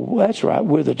 Oh, that's right.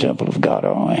 We're the temple of God,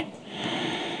 aren't we?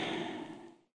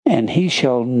 And he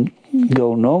shall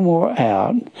go no more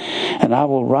out, and I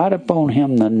will write upon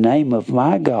him the name of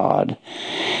my God,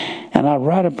 and I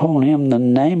write upon him the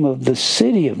name of the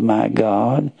city of my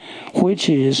God, which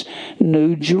is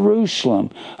New Jerusalem.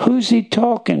 Who's he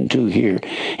talking to here?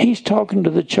 He's talking to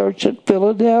the church at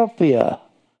Philadelphia.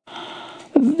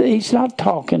 He's not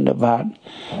talking about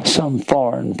some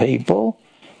foreign people.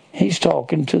 He's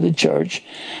talking to the church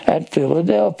at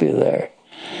Philadelphia there.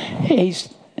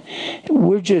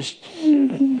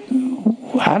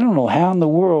 I don't know how in the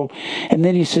world. And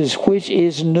then he says, which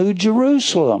is New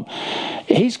Jerusalem.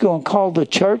 He's going to call the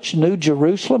church New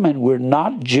Jerusalem and we're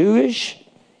not Jewish?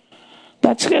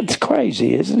 That's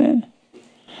crazy, isn't it?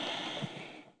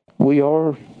 We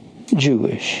are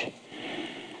Jewish.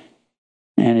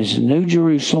 And it's New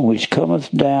Jerusalem which cometh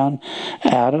down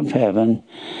out of heaven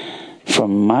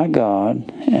from my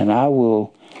God, and I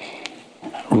will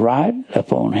write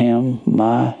upon him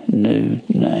my new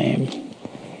name.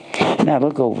 Now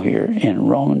look over here in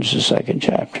Romans, the 2nd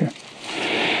chapter.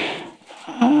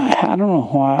 I don't know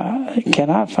why. Can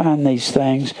I find these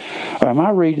things? Or am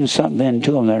I reading something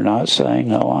into them they're not saying?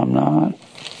 No, I'm not.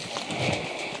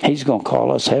 He's going to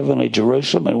call us heavenly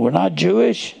Jerusalem and we're not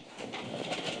Jewish?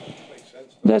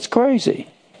 That's crazy.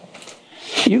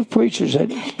 You preachers that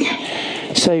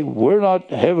say we're not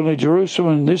heavenly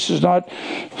Jerusalem and this is not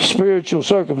spiritual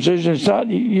circumcision, it's not,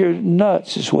 you're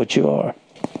nuts is what you are.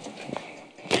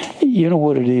 You know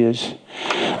what it is?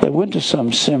 They went to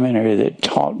some seminary that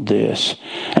taught this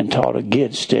and taught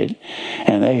against it,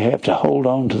 and they have to hold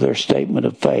on to their statement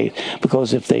of faith,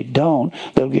 because if they don't,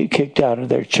 they'll get kicked out of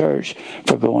their church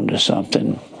for going to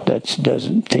something that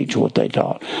doesn't teach what they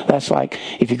taught. That's like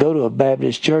if you go to a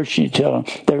Baptist church and you tell them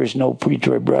there is no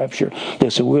pre-trib rapture,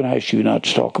 they'll say, we're going to ask you not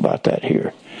to talk about that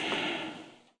here.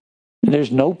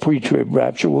 There's no pre-trib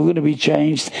rapture. We're going to be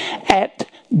changed at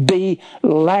the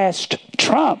last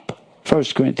trump. 1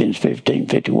 Corinthians 15,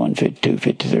 51, 52,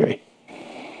 53.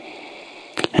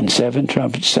 And 7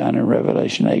 trumpets sound in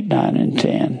Revelation 8, 9, and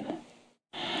 10.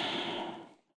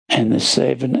 And the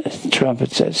 7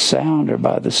 trumpets that sound are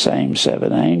by the same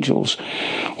 7 angels,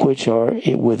 which are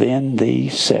within the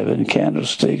 7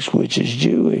 candlesticks, which is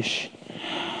Jewish.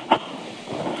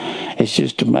 It's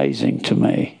just amazing to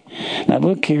me. Now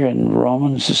look here in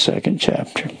Romans, the 2nd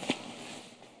chapter.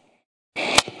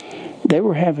 They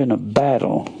were having a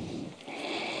battle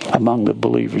among the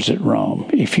believers at Rome.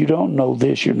 If you don't know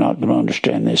this, you're not going to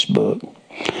understand this book.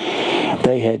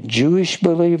 They had Jewish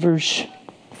believers,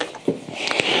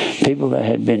 people that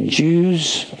had been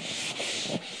Jews,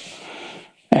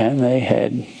 and they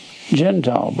had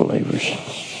Gentile believers.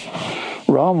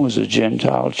 Rome was a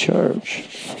Gentile church.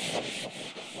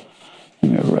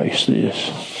 Let me erase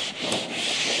this.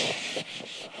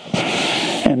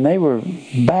 And they were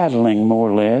battling more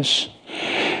or less.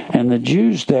 And the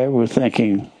Jews there were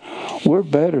thinking, we're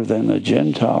better than the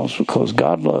Gentiles because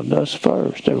God loved us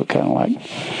first. They were kind of like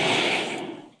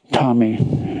Tommy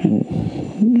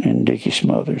and Dickie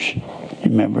Smothers.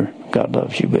 Remember, God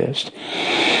loves you best.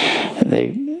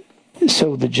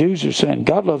 So the Jews are saying,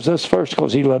 God loves us first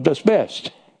because he loved us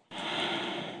best.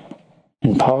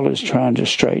 And Paul is trying to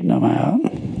straighten them out.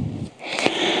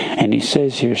 And he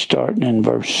says here, starting in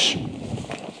verse 2,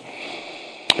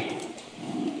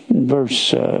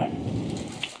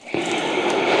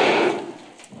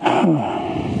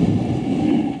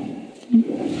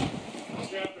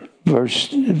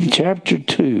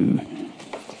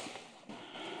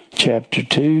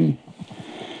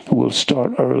 we'll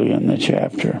start early in the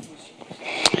chapter.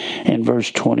 In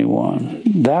verse 21,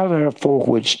 thou therefore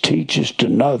which teachest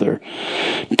another,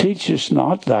 teachest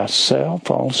not thyself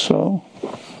also?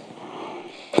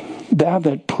 Thou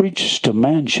that preachest a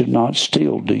man should not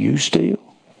steal, do you steal?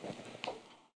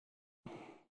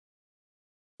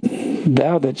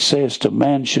 Thou that sayest a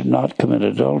man should not commit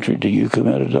adultery, do you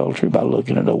commit adultery by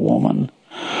looking at a woman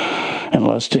and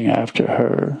lusting after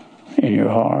her in your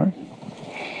heart?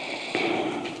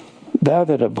 Thou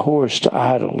that abhorrest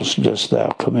idols, dost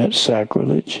thou commit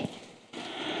sacrilege?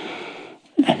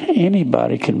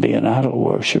 Anybody can be an idol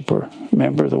worshiper.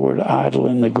 Remember, the word idol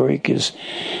in the Greek is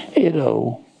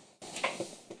ido,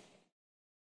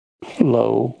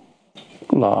 lo,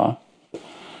 la,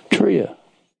 tria.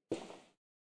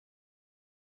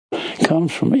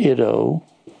 Comes from ido,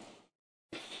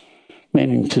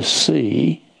 meaning to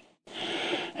see,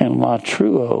 and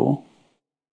latruo,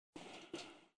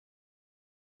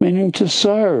 meaning to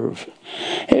serve.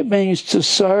 It means to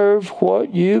serve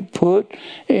what you put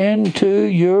into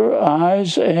your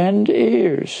eyes and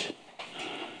ears.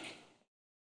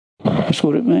 That's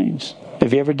what it means.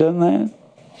 Have you ever done that?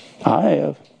 I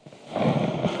have.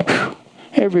 Whew.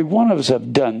 Every one of us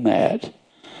have done that,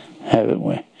 haven't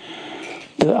we?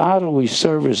 The idol we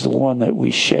serve is the one that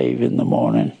we shave in the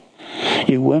morning.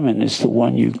 You women, is the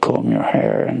one you comb your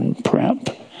hair and primp.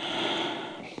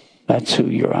 That's who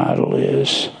your idol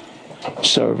is.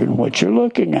 Serving what you're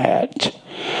looking at.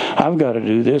 I've got to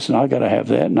do this, and I've got to have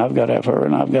that, and I've got to have her,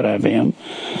 and I've got to have him.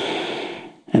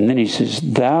 And then he says,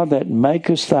 thou that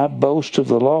makest thy boast of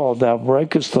the law, thou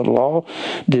breakest the law,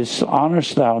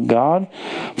 dishonorest thou God?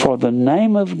 For the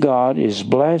name of God is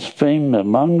blasphemed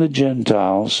among the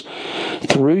Gentiles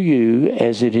through you,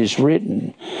 as it is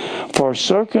written, for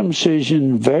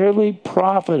circumcision verily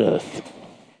profiteth,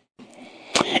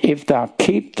 if thou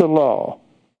keep the law.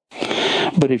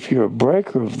 But if you're a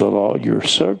breaker of the law, your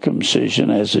circumcision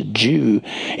as a Jew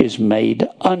is made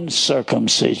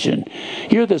uncircumcision.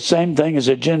 You're the same thing as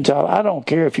a Gentile. I don't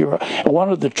care if you're one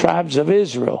of the tribes of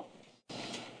Israel.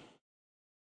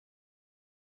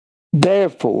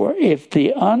 Therefore, if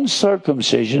the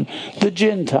uncircumcision, the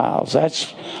Gentiles,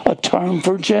 that's a term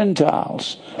for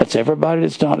Gentiles. That's everybody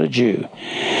that's not a Jew.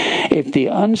 If the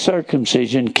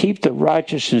uncircumcision keep the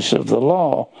righteousness of the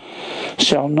law,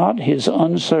 shall not his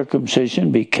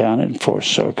uncircumcision be counted for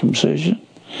circumcision?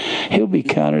 He'll be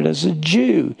counted as a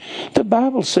Jew. The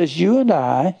Bible says you and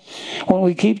I, when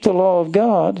we keep the law of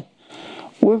God,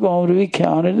 we're going to be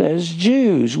counted as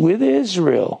Jews with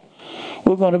Israel.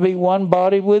 We're going to be one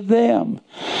body with them.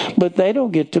 But they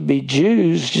don't get to be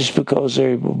Jews just because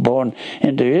they were born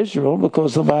into Israel,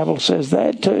 because the Bible says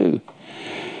that too.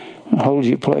 Hold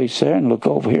your place there and look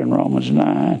over here in Romans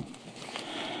 9.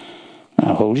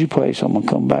 Now hold your place. I'm going to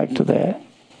come back to that.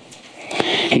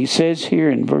 He says here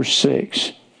in verse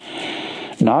 6,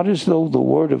 not as though the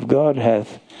word of God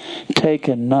hath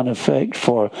taken none effect,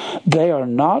 for they are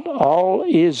not all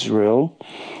Israel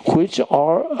which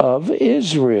are of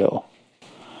Israel.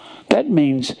 That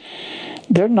means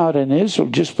They're not in Israel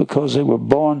just because they were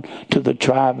born to the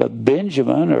tribe of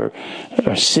Benjamin or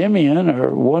Simeon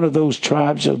or one of those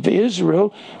tribes of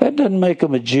Israel. That doesn't make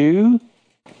them a Jew.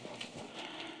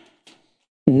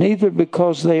 Neither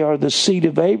because they are the seed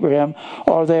of Abraham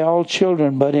are they all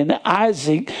children, but in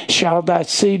Isaac shall thy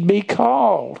seed be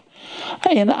called.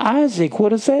 In Isaac, what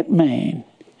does that mean?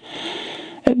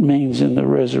 It means in the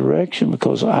resurrection,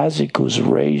 because Isaac was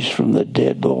raised from the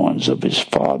dead loins of his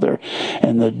father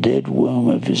and the dead womb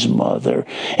of his mother.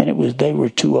 And they were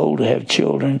too old to have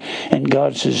children. And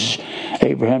God says,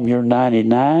 Abraham, you're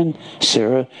 99.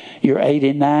 Sarah, you're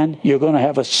 89. You're going to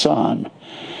have a son.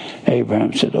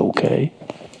 Abraham said, okay.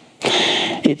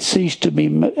 It ceased to be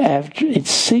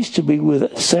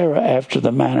with Sarah after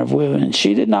the manner of women, and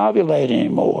she didn't ovulate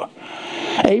anymore.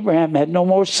 Abraham had no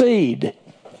more seed.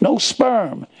 No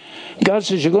sperm. God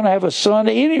says you're going to have a son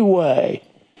anyway.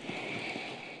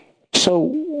 So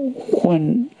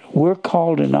when we're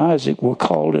called in Isaac, we're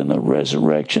called in the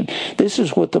resurrection. This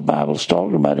is what the Bible's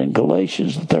talking about in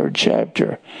Galatians, the 3rd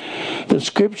chapter. The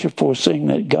scripture foreseeing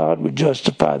that God would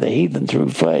justify the heathen through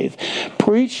faith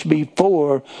preached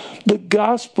before the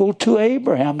gospel to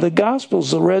Abraham. The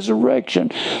gospel's the resurrection.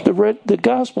 The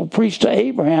gospel preached to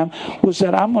Abraham was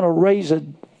that I'm going to raise a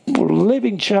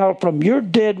living child from your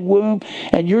dead womb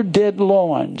and your dead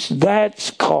loins.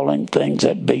 That's calling things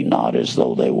that be not as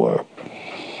though they were.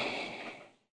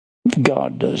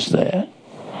 God does that.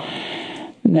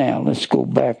 Now let's go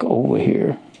back over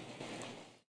here.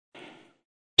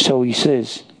 So he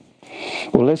says,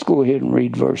 well, let's go ahead and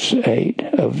read verse 8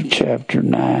 of chapter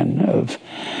 9 of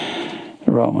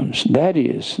Romans. That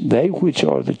is, they which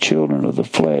are the children of the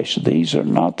flesh, these are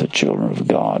not the children of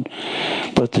God,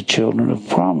 but the children of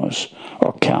promise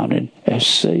are counted as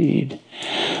seed.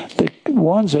 The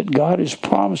ones that God has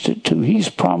promised it to, He's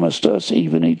promised us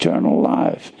even eternal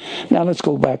life. Now let's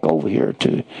go back over here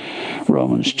to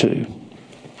Romans 2.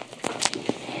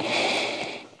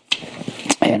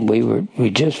 And we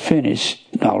just finished,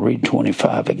 I'll read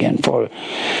 25 again. For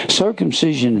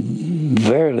circumcision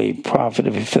verily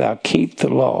profiteth if thou keep the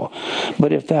law.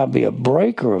 But if thou be a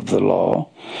breaker of the law,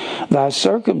 thy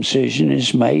circumcision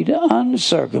is made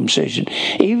uncircumcision.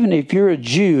 Even if you're a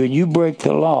Jew and you break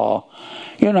the law,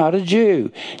 you're not a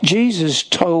Jew. Jesus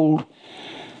told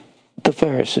the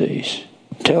Pharisees,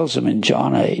 tells them in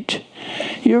John 8,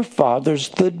 your father's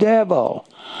the devil.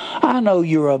 I know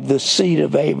you're of the seed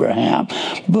of Abraham,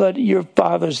 but your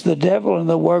father's the devil, and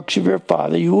the works of your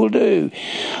father you will do.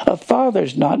 A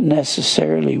father's not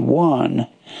necessarily one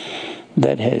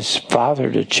that has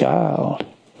fathered a child.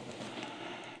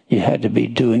 You had to be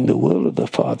doing the will of the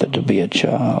Father to be a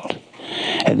child.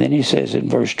 And then he says in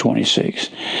verse 26,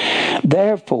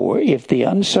 therefore, if the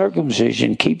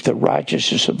uncircumcision keep the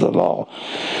righteousness of the law,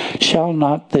 shall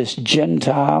not this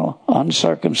Gentile,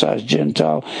 uncircumcised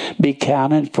Gentile, be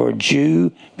counted for a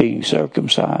Jew being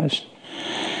circumcised?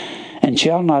 And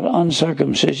shall not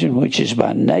uncircumcision, which is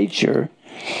by nature,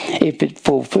 if it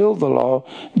fulfill the law,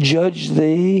 judge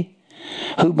thee,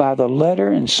 who by the letter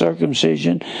and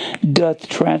circumcision doth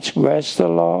transgress the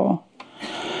law?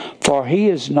 For he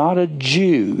is not a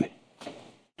Jew.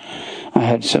 I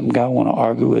had some guy want to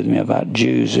argue with me about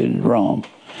Jews in Rome.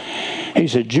 He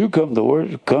said, Jew come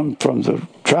from the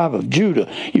tribe of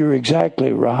Judah. You're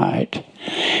exactly right.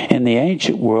 In the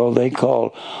ancient world, they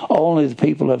called only the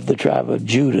people of the tribe of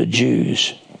Judah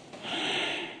Jews.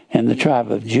 And the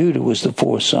tribe of Judah was the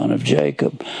fourth son of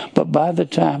Jacob. But by the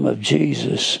time of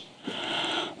Jesus,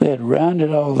 they had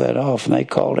rounded all that off, and they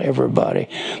called everybody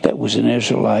that was an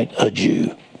Israelite a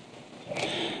Jew.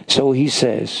 So he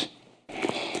says,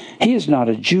 he is not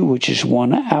a Jew which is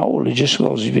one outwardly, just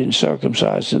because he's been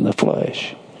circumcised in the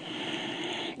flesh.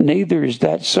 Neither is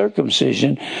that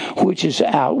circumcision which is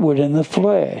outward in the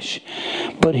flesh.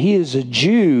 But he is a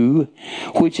Jew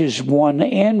which is one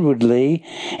inwardly,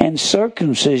 and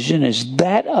circumcision is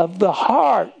that of the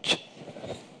heart.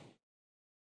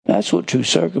 That's what true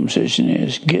circumcision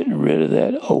is, getting rid of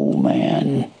that old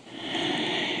man.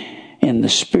 In the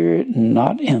spirit,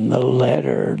 not in the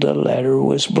letter. The letter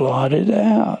was blotted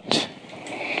out.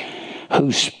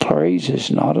 Whose praise is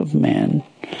not of men,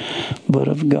 but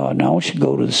of God. Now I want you to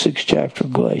go to the 6th chapter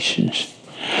of Galatians.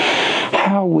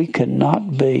 How we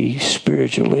cannot be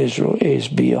spiritual Israel is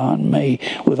beyond me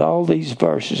with all these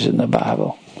verses in the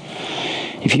Bible.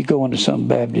 If you go into some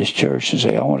Baptist church and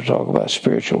say, I want to talk about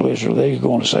spiritual Israel, they're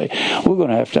going to say, we're going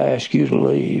to have to ask you to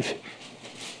leave.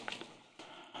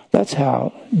 That's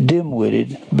how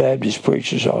dim-witted Baptist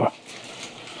preachers are.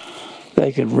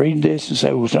 They can read this and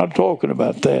say, well, it's not talking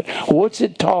about that. What's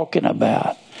it talking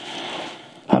about?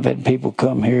 I've had people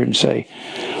come here and say,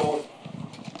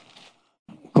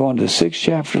 go Going to the 6th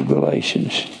chapter of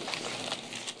Galatians.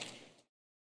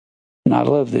 And I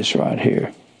love this right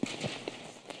here.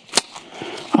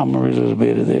 I'm going to read a little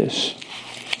bit of this.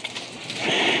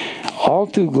 All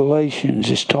through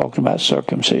Galatians is talking about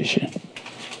circumcision.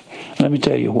 Let me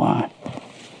tell you why.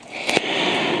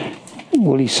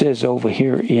 Well, he says over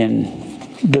here in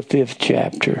the 5th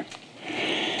chapter,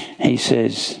 he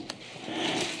says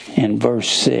in verse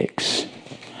 6,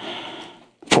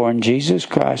 for in Jesus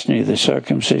Christ neither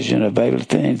circumcision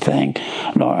availeth anything,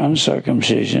 nor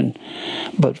uncircumcision,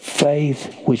 but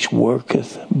faith which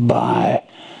worketh by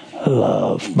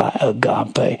love, by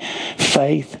agape.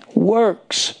 Faith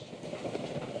works.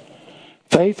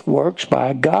 Faith works by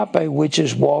agape, which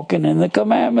is walking in the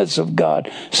commandments of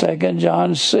God. 2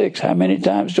 John 6. How many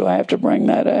times do I have to bring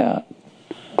that out?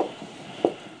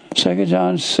 2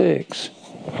 John 6.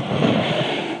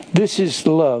 This is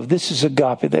love. This is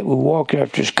agape, that we walk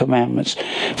after His commandments.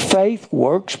 Faith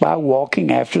works by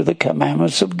walking after the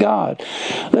commandments of God.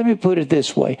 Let me put it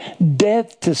this way.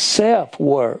 Death to self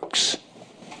works.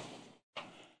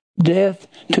 Death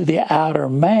to the outer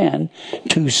man,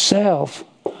 to self,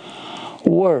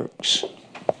 works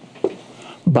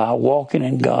by walking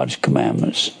in God's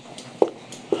commandments.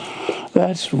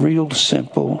 That's real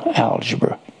simple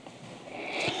algebra.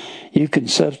 You can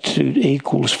substitute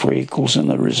equals for equals and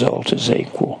the result is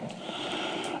equal.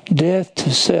 Death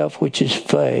to self, which is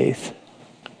faith,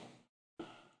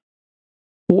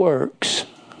 works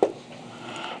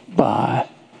by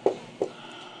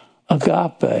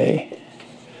agape,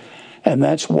 and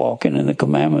that's walking in the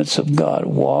commandments of God.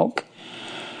 Walk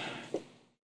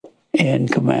in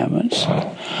commandments.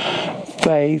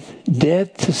 Faith,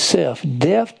 death to self,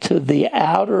 death to the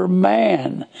outer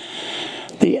man.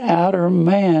 The outer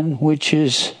man, which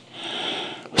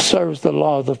serves the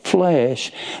law of the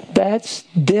flesh, that's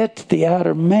death to the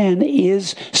outer man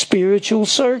is spiritual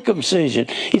circumcision.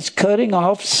 It's cutting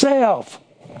off self.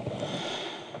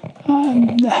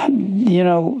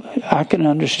 I can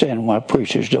understand why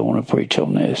preachers don't want to preach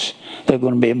on this. They're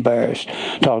going to be embarrassed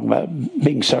talking about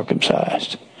being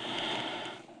circumcised.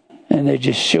 And they're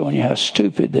just showing you how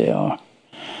stupid they are.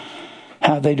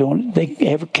 How they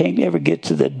can't ever get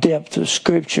to the depth of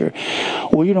Scripture.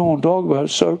 Well, you don't want to talk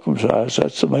about circumcised.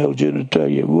 That's the male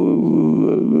genitalia. Woo,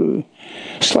 woo, woo.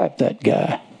 Slap that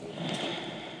guy.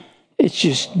 It's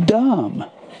just dumb.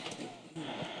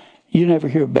 You never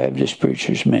hear Baptist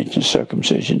preachers mention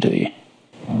circumcision, do you?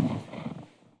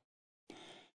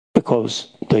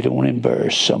 Because they don't want to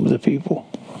embarrass some of the people.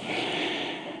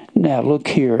 Now, look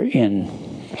here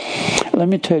let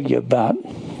me tell you about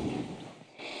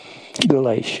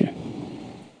Galatia.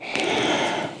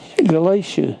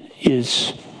 Galatia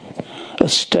is a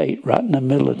state right in the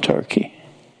middle of Turkey.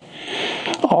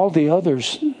 All the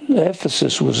others,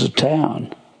 Ephesus was a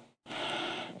town.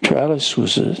 Tralles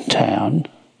was a town.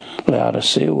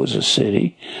 Laodicea was a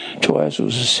city. Troas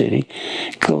was a city.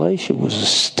 Galatia was a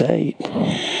state.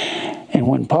 And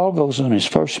when Paul goes on his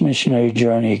first missionary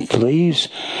journey, he leaves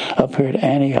up here at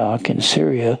Antioch in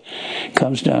Syria,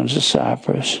 comes down to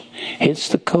Cyprus, hits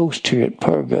the coast here at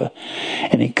Perga,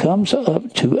 and he comes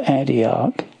up to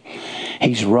Antioch.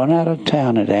 He's run out of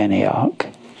town at Antioch.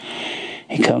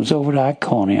 He comes over to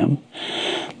Iconium.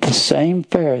 The same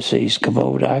Pharisees come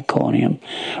over to Iconium,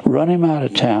 run him out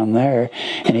of town there,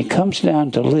 and he comes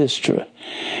down to Lystra,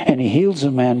 and he heals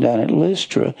a man down at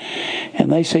Lystra, and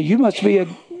they say, you must be a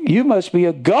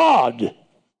god.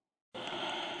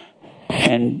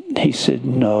 And he said,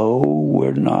 no,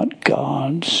 we're not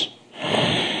gods.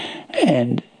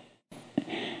 And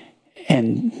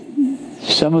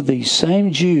some of these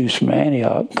same Jews from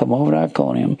Antioch come over to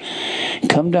Iconium,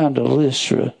 come down to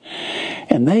Lystra,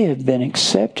 and they have been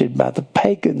accepted by the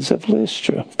pagans of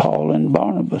Lystra. Paul and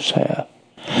Barnabas have.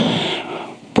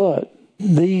 But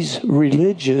these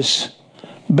religious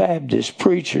Baptist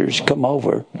preachers come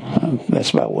over. That's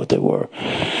about what they were.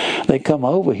 They come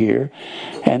over here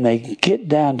and they get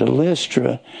down to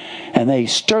Lystra and they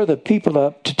stir the people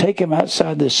up to take him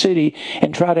outside the city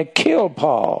and try to kill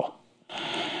Paul.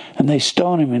 And they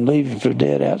stone him and leave him for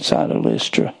dead outside of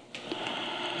Lystra.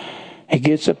 He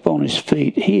gets up on his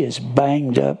feet. He is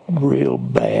banged up real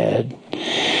bad.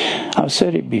 I've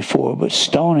said it before, but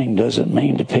stoning doesn't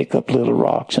mean to pick up little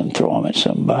rocks and throw them at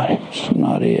somebody. It's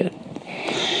not it.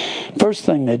 First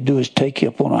thing they do is take you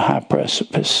up on a high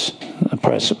precipice. A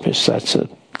precipice, that's a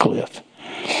cliff.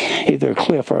 Either a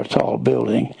cliff or a tall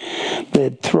building.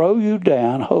 They'd throw you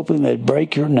down hoping they'd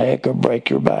break your neck or break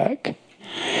your back.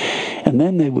 And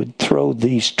then they would throw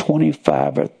these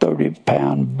 25 or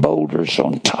 30-pound boulders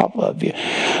on top of you.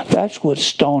 That's what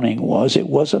stoning was. It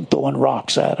wasn't throwing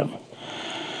rocks at them.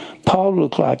 Paul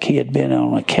looked like he had been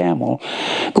on a camel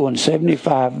going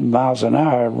 75 miles an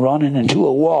hour running into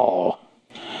a wall.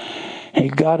 He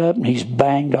got up and he's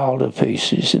banged all to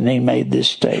pieces, and he made this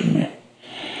statement.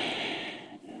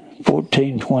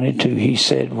 14:22, he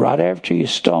said, right after you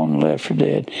stoned left for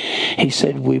dead, he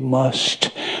said, we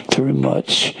must, through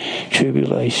much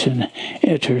tribulation,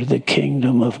 enter the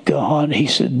kingdom of God. He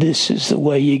said, this is the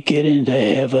way you get into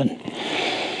heaven,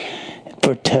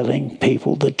 for telling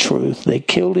people the truth. They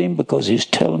killed him because he was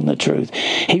telling the truth.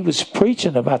 He was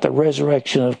preaching about the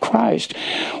resurrection of Christ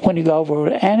when he got over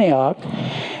to Antioch.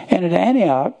 And at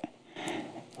Antioch,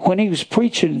 when he was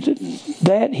preaching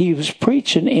that, he was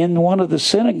preaching in one of the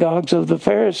synagogues of the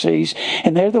Pharisees,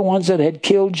 and they're the ones that had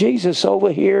killed Jesus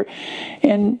over here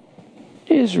in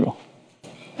Israel.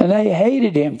 And they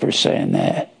hated him for saying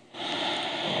that.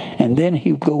 And then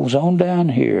he goes on down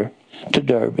here to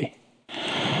Derby.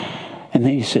 And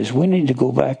then he says, we need to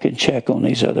go back and check on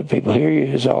these other people. Here he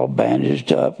is all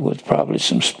bandaged up with probably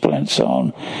some splints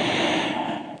on.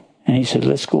 And he said,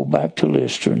 let's go back to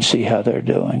Lystra and see how they're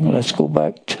doing. Let's go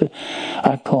back to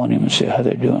Iconium and see how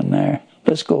they're doing there.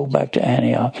 Let's go back to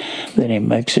Antioch. Then he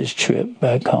makes his trip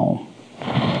back home.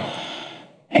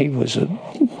 He was a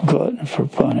glutton for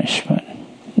punishment.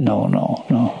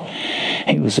 No.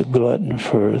 He was a glutton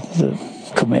for the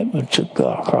commitment to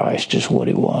God, Christ is what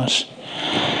he was.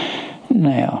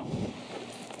 Now,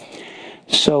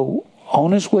 so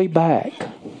on his way back,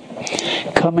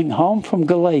 coming home from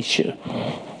Galatia,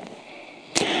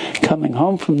 coming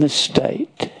home from this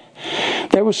state,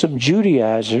 there were some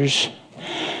Judaizers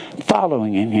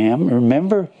following him.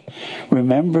 Remember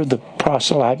the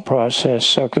proselyte process,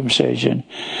 circumcision,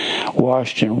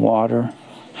 washed in water,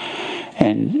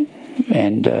 and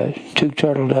 2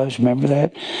 turtle doves. Remember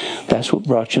that? That's what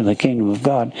brought you in the kingdom of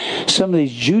God. Some of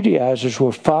these Judaizers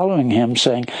were following him,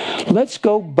 saying, let's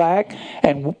go back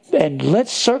and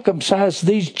let's circumcise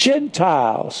these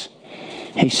Gentiles.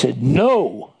 He said,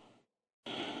 no,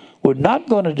 we're not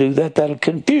going to do that. That'll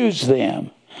confuse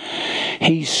them.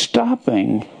 He's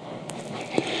stopping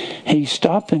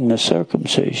the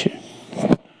circumcision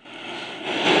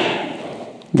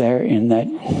there in that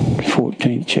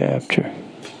 14th chapter.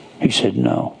 He said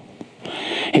no.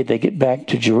 They get back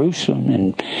to Jerusalem,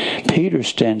 and Peter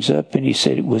stands up and he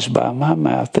said, it was by my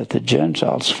mouth that the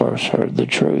Gentiles first heard the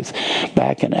truth.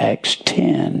 Back in Acts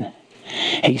 10,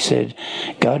 he said,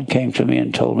 God came to me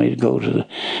and told me to go to the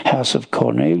house of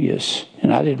Cornelius,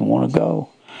 and I didn't want to go.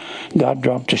 God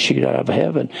dropped a sheet out of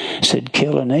heaven, said,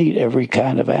 kill and eat every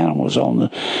kind of animals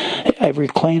every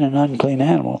clean and unclean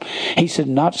animal. He said,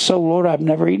 not so, Lord, I've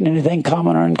never eaten anything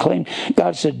common or unclean.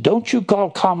 God said, don't you call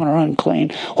common or unclean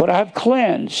what I've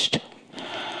cleansed.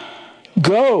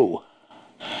 Go.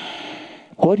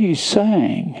 What are you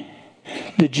saying?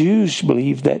 The Jews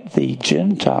believed that the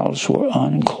Gentiles were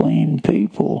unclean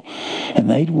people, and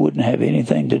they wouldn't have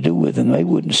anything to do with them. They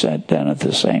wouldn't sit down at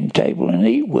the same table and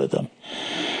eat with them.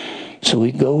 So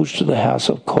he goes to the house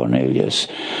of Cornelius.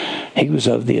 He was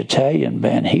of the Italian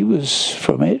band. He was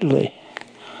from Italy.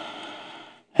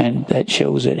 And that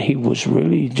shows that he was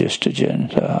really just a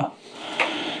Gentile.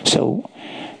 So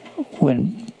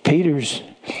when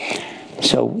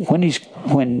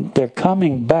they're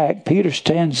coming back, Peter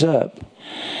stands up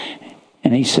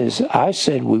and he says, I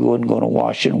said we wasn't going to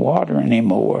wash in water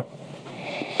anymore.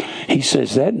 He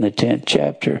says that in the 10th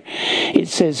chapter. It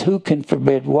says, who can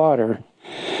forbid water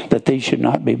that these should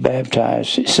not be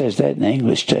baptized? It says that in the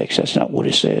English text. That's not what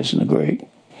it says in the Greek.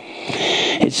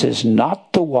 It says,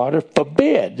 not the water,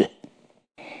 forbid.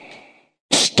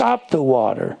 Stop the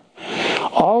water.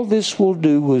 All this will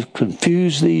do is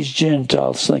confuse these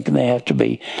Gentiles, thinking they have to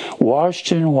be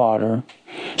washed in water,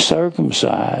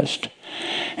 circumcised,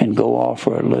 and go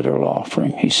offer a literal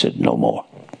offering. He said, no more.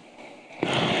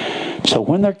 So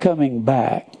when they're coming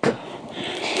back,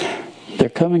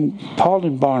 Paul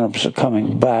and Barnabas are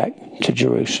coming back to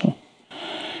Jerusalem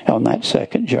on that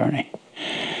second journey.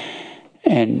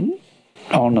 And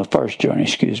on the first journey,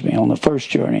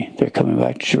 they're coming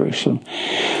back to Jerusalem.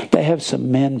 They have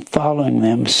some men following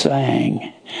them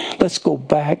saying, let's go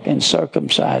back and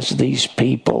circumcise these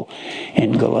people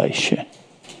in Galatia.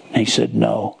 And he said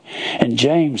no. And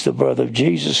James, the brother of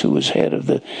Jesus, who was head of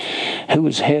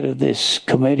this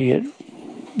committee at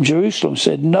Jerusalem,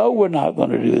 said, no, we're not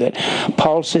going to do that.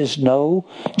 Paul says no.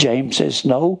 James says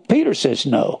no. Peter says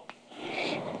no.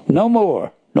 No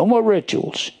more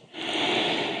rituals.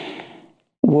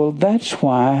 Well, that's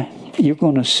why you're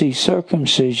going to see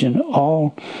circumcision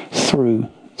all through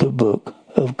the book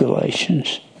of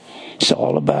Galatians. It's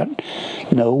all about,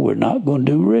 no, we're not going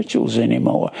to do rituals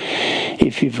anymore.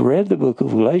 If you've read the book of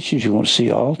Galatians, you're going to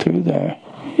see all through there.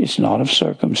 It's not of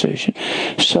circumcision.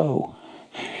 So,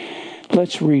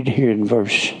 let's read here in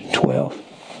verse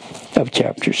 12 of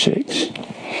chapter 6.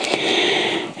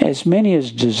 As many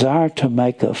as desire to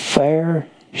make a fair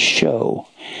show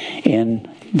in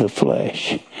the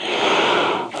flesh.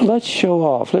 Let's show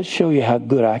off. Let's show you how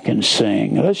good I can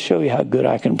sing. Let's show you how good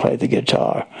I can play the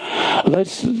guitar.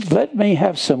 Let me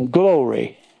have some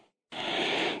glory.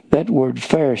 That word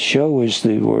fair show is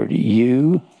the word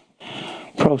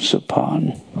prosopon.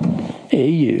 prosopon.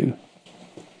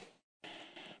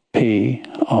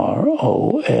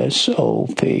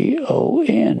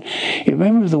 You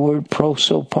remember the word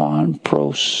prosopon?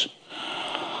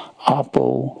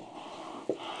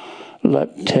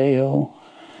 Prosopolepteo.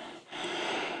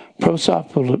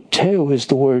 Prosopolepteo is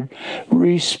the word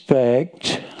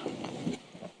respect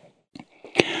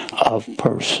of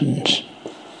persons.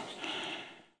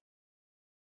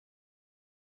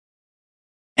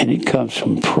 And it comes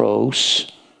from pros,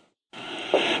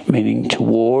 meaning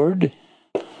toward,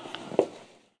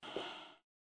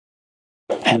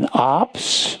 and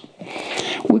ops.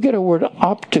 We get a word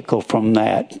optical from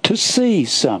that, to see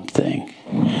something.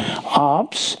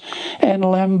 Ops and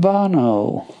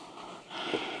lambano.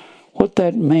 What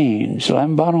that means,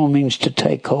 lambano means to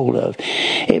take hold of.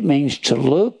 It means to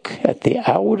look at the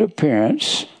outward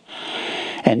appearance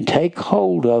and take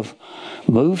hold of,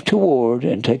 move toward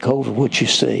and take hold of what you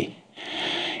see.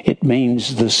 It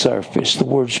means the surface. The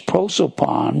word's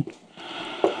prosopon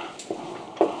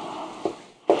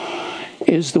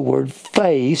is the word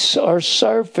face or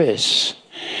surface.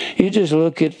 You just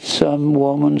look at some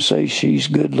woman, say she's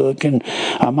good looking.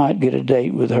 I might get a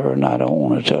date with her and I don't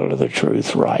want to tell her the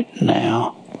truth right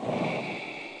now.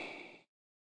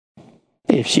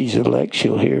 If she's elect,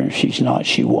 she'll hear. If she's not,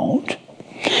 she won't.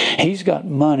 He's got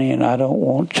money and I don't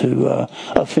want to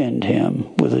offend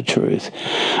him with the truth.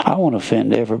 I want to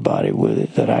offend everybody with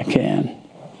it that I can.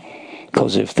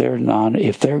 Because if they're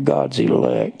God's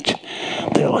elect,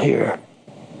 they'll hear.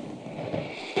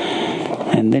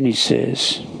 And then he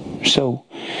says, so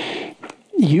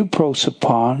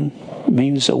prosopon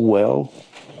means a well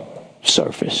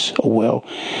surface, a well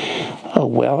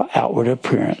outward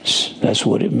appearance. That's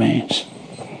what it means.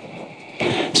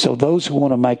 So those who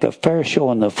want to make a fair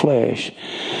show in the flesh,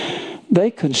 they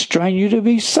constrain you to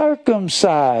be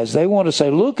circumcised. They want to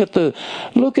say, look at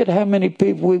how many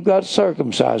people we've got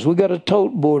circumcised. We got a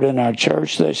tote board in our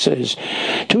church that says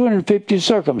 250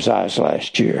 circumcised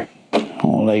last year.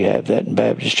 Well, they have that in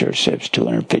Baptist church. Says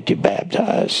 250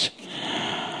 baptized.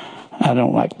 I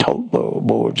don't like tote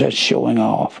boards. That's showing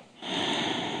off.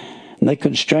 And they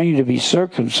constrain you to be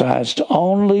circumcised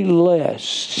only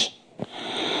lest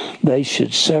they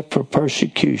should suffer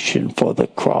persecution for the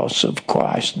cross of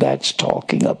Christ. That's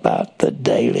talking about the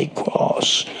daily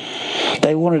cross.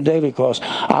 They want a daily cross.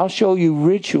 I'll show you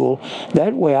ritual.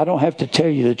 That way I don't have to tell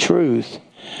you the truth.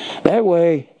 That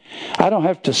way I don't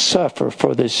have to suffer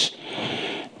for this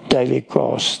daily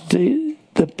cross. The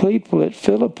people at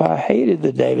Philippi hated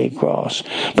the daily cross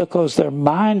because their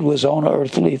mind was on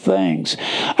earthly things.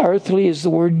 Earthly is the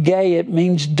word gay. It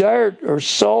means dirt or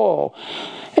soil.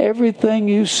 Everything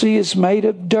you see is made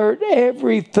of dirt.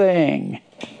 Everything.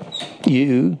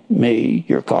 You, me,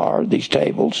 your car, these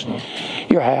tables,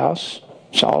 your house.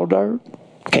 It's all dirt.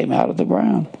 Came out of the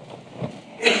ground.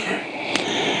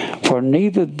 For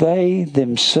neither they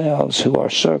themselves who are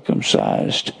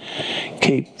circumcised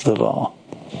keep the law,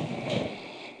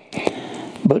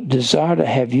 but desire to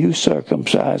have you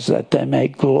circumcised, that they may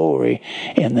glory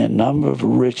in the number of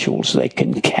rituals they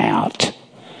can count.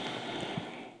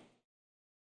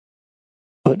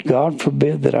 But God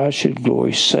forbid that I should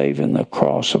glory save in the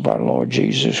cross of our Lord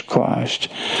Jesus Christ.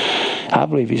 I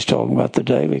believe he's talking about the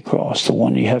daily cross, the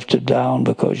one you have to die on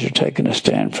because you're taking a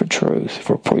stand for truth,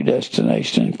 for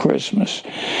predestination and Christmas.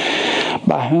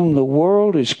 By whom the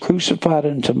world is crucified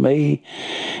unto me,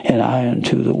 and I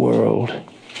unto the world.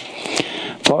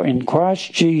 For in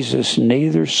Christ Jesus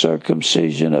neither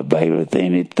circumcision availeth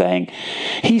anything.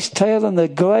 He's telling the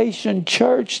Galatian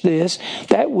church this.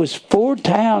 That was 4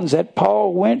 towns that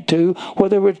Paul went to where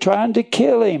they were trying to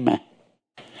kill him.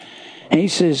 And he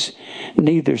says,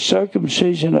 neither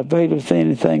circumcision availeth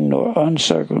anything nor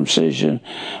uncircumcision,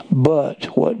 but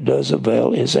what does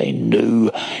avail is a new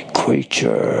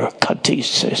creature,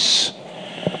 katesis.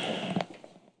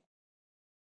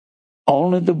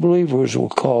 Only the believers were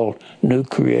called new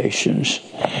creations.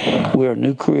 We are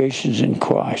new creations in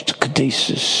Christ,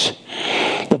 katesis.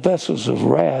 The vessels of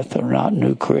wrath are not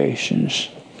new creations.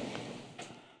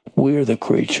 We are the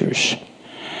creatures.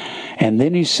 And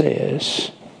then he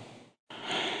says,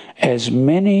 as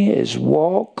many as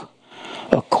walk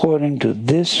according to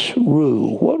this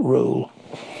rule. What rule?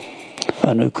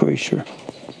 a new creature.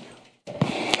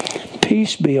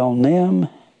 Peace be on them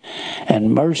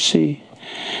and mercy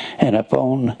and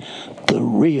upon the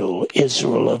real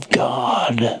Israel of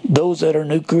God. Those that are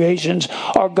new creations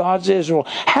are God's Israel.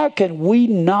 How can we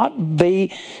not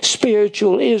be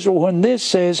spiritual Israel when this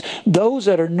says those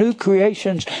that are new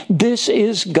creations, this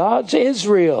is God's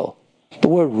Israel? The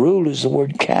word rule is the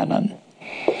word canon.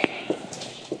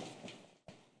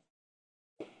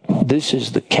 This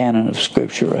is the canon of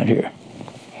Scripture right here.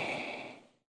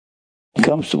 It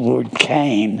comes to the word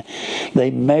Cain.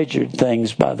 They measured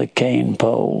things by the Cain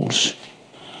poles.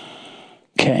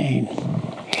 Cain.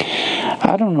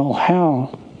 I don't know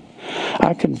how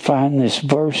I can find this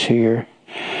verse here,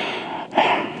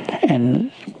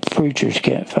 and preachers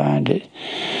can't find it.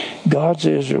 God's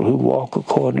Israel who walk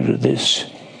according to this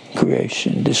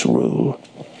creation, this rule.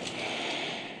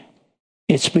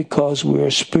 It's because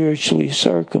we're spiritually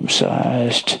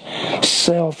circumcised.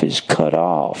 Self is cut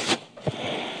off.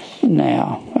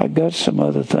 Now, I've got some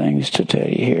other things to tell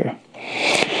you here.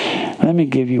 Let me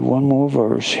give you one more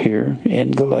verse here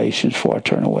in Galatians before I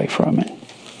turn away from it.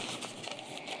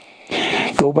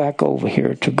 Go back over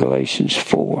here to Galatians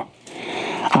 4.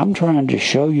 I'm trying to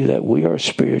show you that we are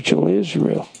spiritual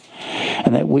Israel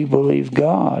and that we believe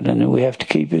God and that we have to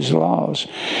keep His laws.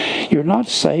 You're not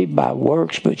saved by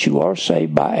works, but you are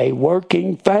saved by a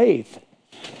working faith.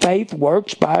 Faith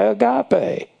works by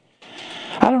agape.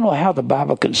 I don't know how the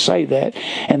Bible can say that,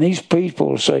 and these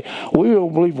people say, we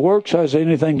don't believe works has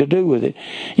anything to do with it.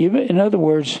 In other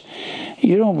words,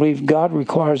 you don't believe God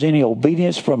requires any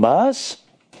obedience from us?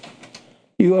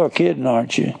 You are kidding,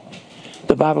 aren't you?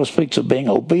 The Bible speaks of being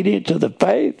obedient to the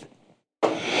faith.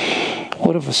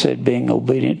 What if I said being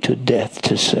obedient to death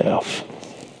to self?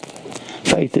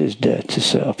 Faith is death to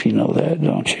self. You know that,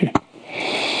 don't you?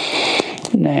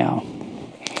 Now,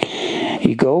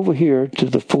 you go over here to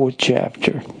the 4th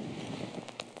chapter,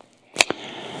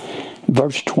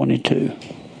 verse 22,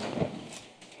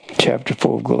 chapter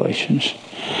 4 of Galatians.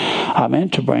 I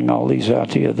meant to bring all these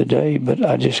out the other day, but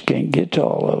I just can't get to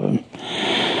all of them.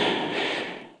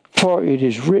 For it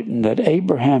is written that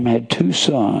Abraham had 2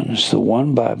 sons, the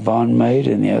one by a bondmaid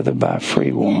and the other by a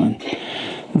free woman.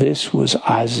 This was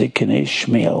Isaac and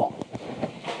Ishmael.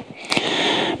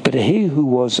 But he who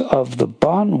was of the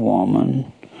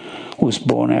bondwoman was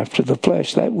born after the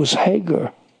flesh. That was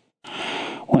Hagar.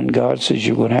 When God says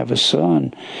you're going to have a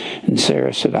son, and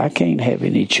Sarah said, I can't have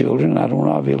any children. I don't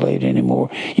ovulate anymore.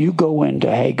 You go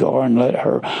into Hagar and let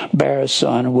her bear a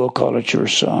son, and we'll call it your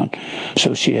son.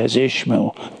 So she has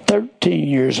Ishmael. 13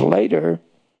 years later,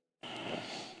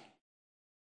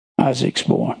 Isaac's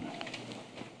born.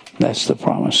 That's the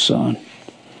promised son.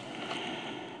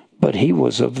 But he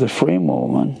was of the free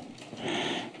woman.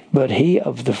 But he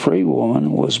of the free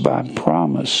woman was by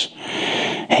promise.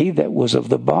 He that was of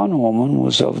the bondwoman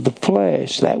was of the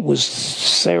flesh. That was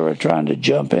Sarah trying to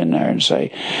jump in there and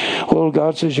say, well,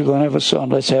 God says you're going to have a son.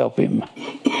 Let's help him.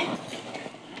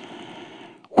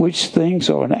 Which things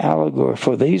are an allegory,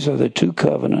 for these are the 2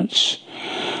 covenants.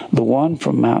 The one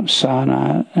from Mount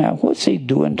Sinai. Now, what's he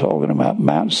doing talking about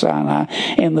Mount Sinai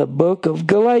in the book of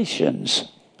Galatians?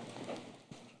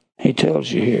 He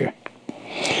tells you here.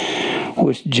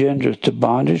 Which gendereth to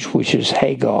bondage, which is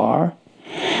Hagar.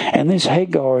 And this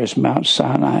Hagar is Mount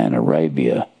Sinai in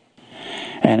Arabia,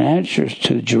 and answers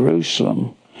to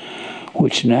Jerusalem,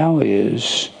 which now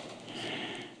is,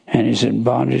 and is in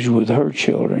bondage with her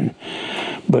children.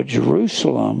 But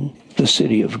Jerusalem, the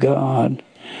city of God,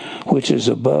 which is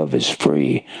above, is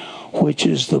free, which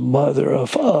is the mother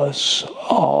of us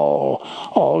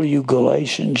all you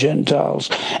Galatian Gentiles,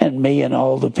 and me and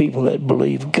all the people that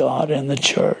believe God in the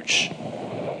church.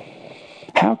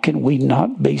 How can we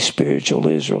not be spiritual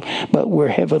Israel? But we're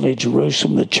heavenly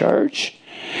Jerusalem, the church.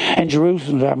 And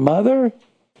Jerusalem's our mother.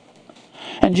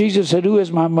 And Jesus said, who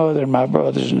is my mother and my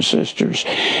brothers and sisters?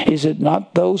 Is it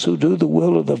not those who do the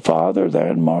will of the Father? There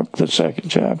in Mark, the 2nd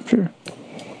chapter.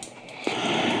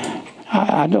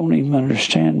 I don't even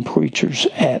understand preachers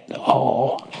at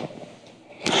all.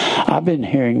 I've been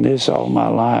hearing this all my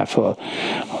life.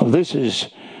 This is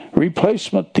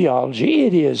replacement theology.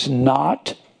 It is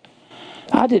not.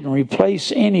 I didn't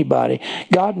replace anybody.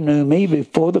 God knew me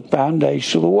before the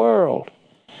foundation of the world.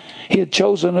 He had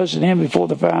chosen us in Him before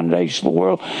the foundation of the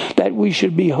world, that we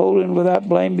should be holy and without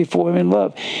blame before Him in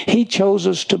love. He chose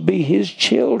us to be His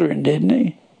children, didn't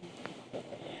He?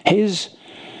 His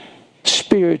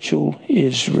spiritual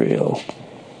Israel.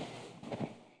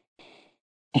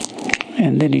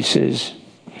 And then He says,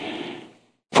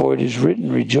 for it is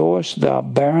written, rejoice, thou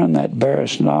barren that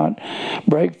bearest not.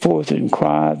 Break forth and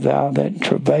cry, thou that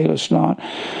travailest not.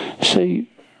 See,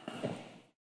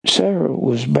 Sarah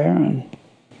was barren.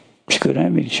 She couldn't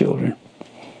have any children.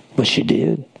 But she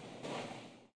did.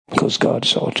 Because God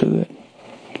saw to it.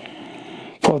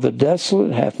 For the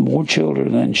desolate hath more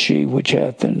children than she which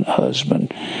hath an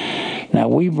husband. Now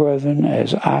we, brethren,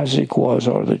 as Isaac was,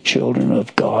 are the children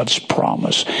of God's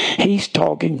promise. He's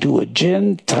talking to a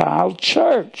Gentile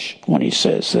church when he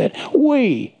says that.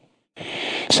 We.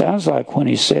 Sounds like when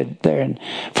he said there in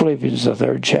Philippians, the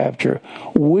 3rd chapter,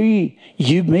 we,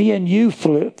 you, me and you,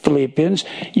 Philippians,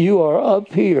 you are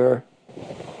up here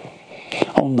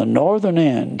on the northern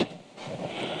end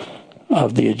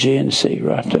of the Aegean Sea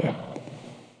right there.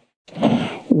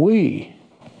 We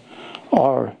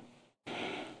are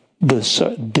the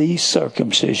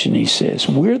circumcision, he says.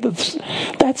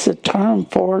 That's a term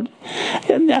for it.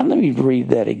 And now let me read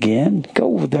that again.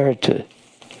 Go over there to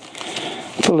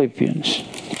Philippians,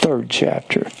 3rd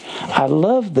chapter. I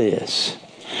love this.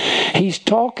 He's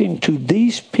talking to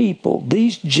these people,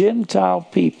 these Gentile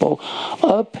people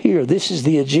up here. This is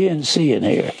the Aegean Sea in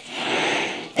here.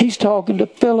 He's talking to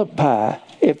Philippi.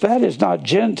 If that is not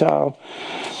Gentile,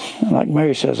 like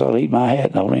Mary says, I'll eat my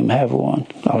hat and I won't even have one.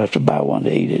 I'll have to buy one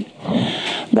to eat it.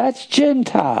 That's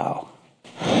Gentile.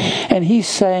 And he's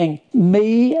saying,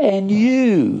 me and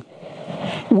you.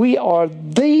 We are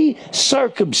the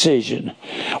circumcision.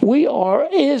 We are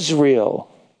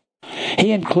Israel.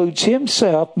 He includes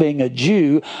himself being a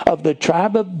Jew of the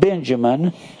tribe of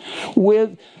Benjamin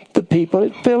with the people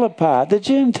at Philippi, the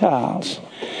Gentiles.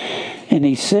 And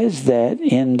he says that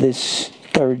in this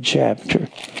 3rd chapter.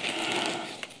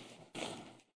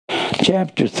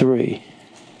 Chapter 3,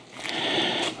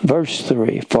 verse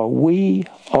 3, for we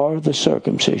are the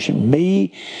circumcision.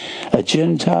 Me, a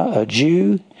Gentile, a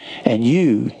Jew, and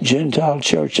you, Gentile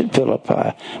church at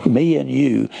Philippi, me and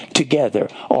you together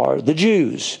are the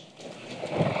Jews.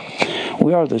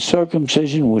 We are the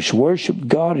circumcision which worship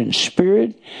God in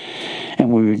spirit,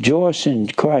 and we rejoice in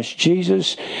Christ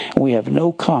Jesus. We have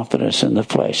no confidence in the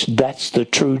flesh. That's the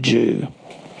true Jew.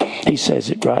 He says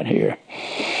it right here.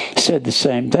 He said the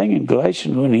same thing in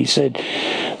Galatians when he said,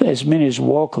 as many as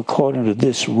walk according to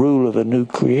this rule of a new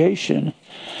creation,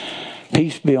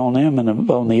 peace be on them and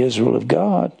upon the Israel of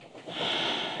God.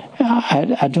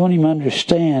 I don't even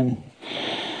understand.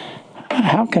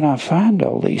 How can I find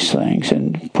all these things?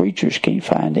 And preachers can't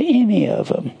find any of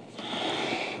them.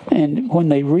 And when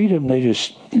they read them, they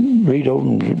just read over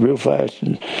them real fast.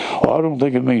 And, I don't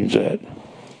think it means that.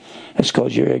 That's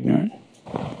because you're ignorant.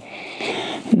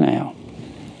 Now,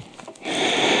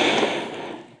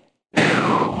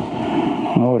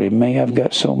 Lordy me, I've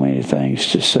got so many things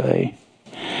to say.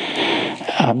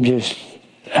 I'm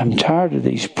tired of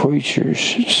these preachers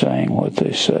saying what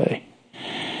they say.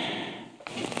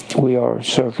 We are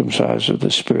circumcised with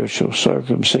the spiritual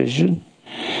circumcision.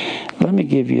 Let me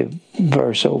give you a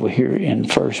verse over here in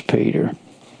 1 Peter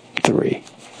 3.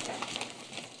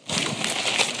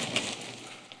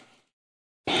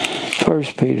 1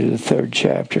 Peter, the 3rd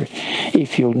chapter.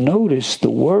 If you'll notice the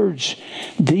words,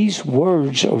 these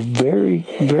words are very,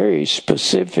 very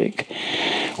specific.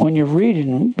 When you're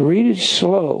reading, read it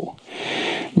slow.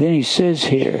 Then he says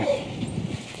here,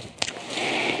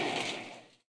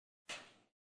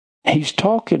 he's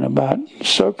talking about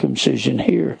circumcision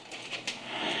here.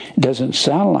 It doesn't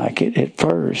sound like it at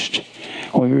first.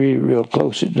 When you read it real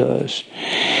close, it does.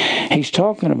 He's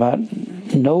talking about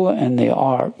Noah and the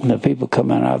ark, and the people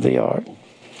coming out of the ark.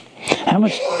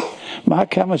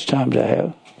 Mike, how much time do I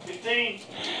have? 15.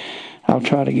 I'll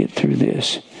try to get through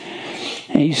this.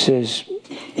 And he says,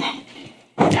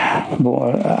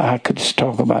 boy, I could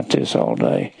talk about this all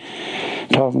day.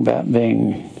 Talking about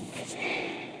being...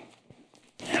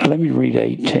 Let me read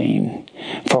 18.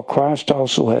 For Christ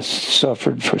also has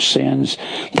suffered for sins,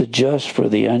 the just for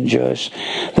the unjust,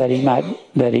 that he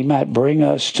might bring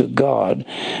us to God,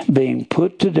 being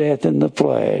put to death in the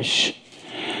flesh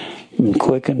and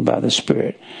quickened by the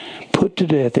Spirit. Put to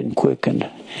death and quickened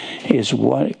is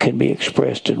what can be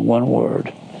expressed in one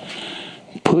word.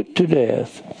 Put to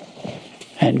death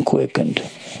and quickened.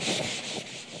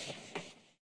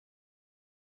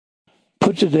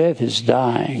 Put to death is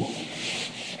dying.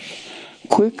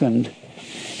 Quickened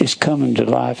is coming to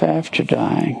life after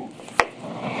dying.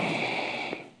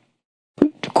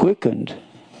 Quickened.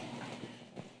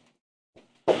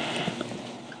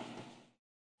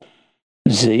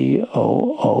 Z-O-O-P-O-I-E-O.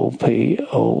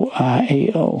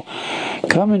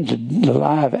 Coming to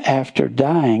life after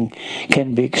dying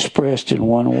can be expressed in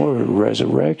one word,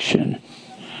 resurrection.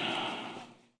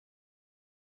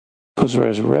 Because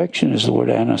resurrection is the word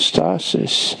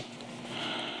anastasis.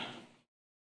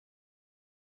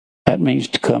 That means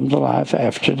to come to life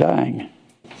after dying.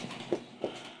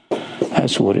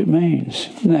 That's what it means.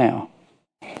 Now,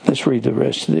 let's read the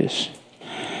rest of this.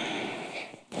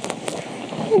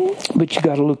 But you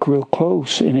got to look real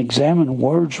close and examine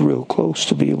words real close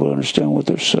to be able to understand what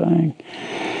they're saying.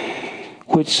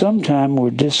 Which sometime were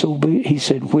disobedient. He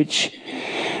said,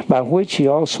 by which he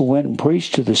also went and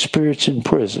preached to the spirits in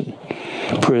prison.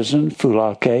 Prison,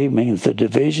 phulake, means the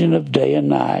division of day and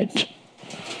night.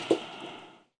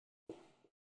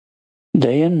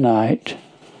 Day and night.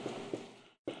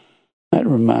 That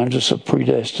reminds us of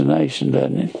predestination,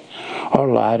 doesn't it?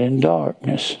 Or light and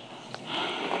darkness.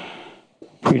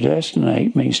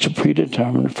 Predestinate means to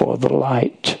predetermine for the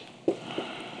light.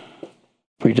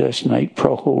 Predestinate,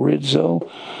 prohorizo,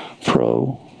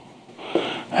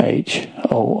 H-O-R-I-Z-O.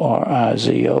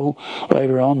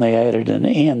 Later on they added an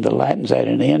N. The Latins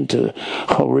added an N to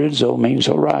horizo, means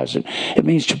horizon. It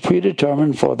means to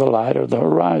predetermine for the light or the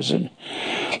horizon.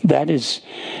 That is,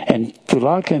 and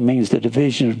phulake means the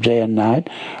division of day and night,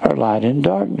 or light and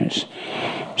darkness.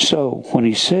 So when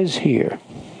he says here,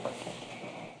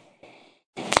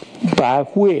 by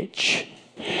which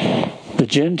the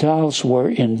Gentiles were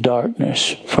in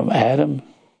darkness from Adam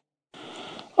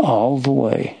all the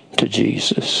way to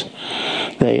Jesus.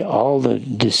 All the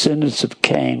descendants of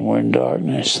Cain were in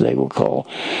darkness. They were called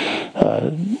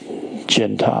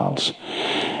Gentiles.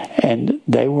 And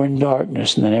they were in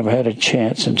darkness, and they never had a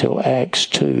chance until Acts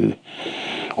 2,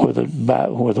 where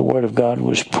the Word of God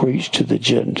was preached to the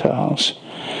Gentiles.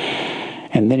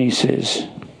 And then he says,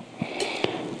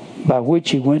 by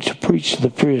which he went to preach to the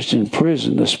spirits in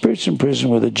prison. The spirits in prison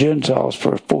were the Gentiles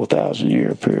for a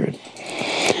 4,000-year period,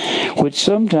 which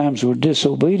sometimes were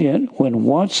disobedient when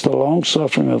once the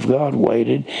long-suffering of God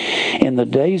waited in the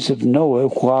days of Noah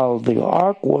while the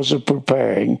ark was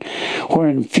preparing,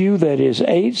 wherein few, that is,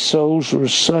 8 souls were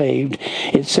saved.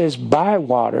 It says by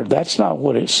water. That's not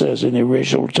what it says in the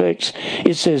original text.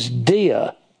 It says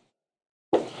dia,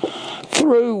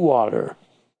 through water.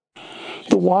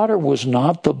 The water was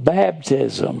not the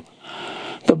baptism.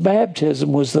 The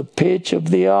baptism was the pitch of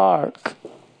the ark.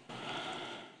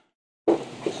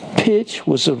 Pitch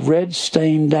was a red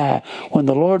stained dye. When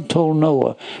the Lord told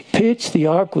Noah, pitch the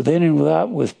ark within and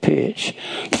without with pitch.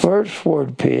 The first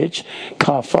word pitch,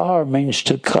 kafar, means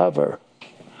to cover.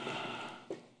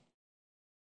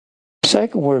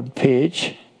 Second word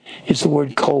pitch is the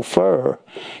word kopher,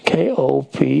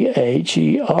 K-O-P-H-E-R,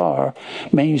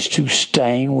 means to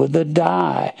stain with a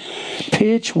dye.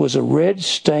 Pitch was a red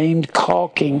stained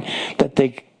caulking that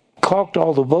they caulked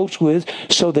all the boats with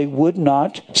so they would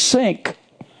not sink.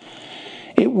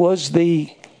 It was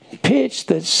the pitch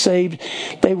that saved.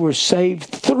 They were saved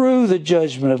through the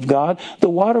judgment of God. The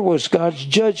water was God's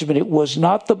judgment. It was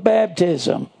not the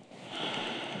baptism.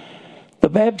 The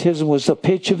baptism was the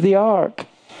pitch of the ark.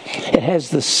 It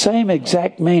has the same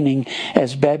exact meaning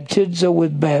as baptizo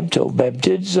with bapto.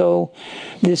 Baptizo,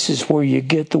 this is where you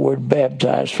get the word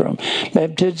baptized from.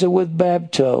 Baptizo with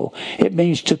bapto. It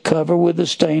means to cover with a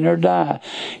stain or dye.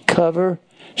 Cover,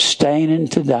 stain,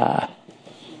 and to dye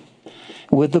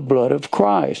with the blood of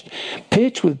Christ.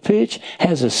 Pitch with pitch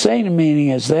has the same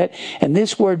meaning as that, and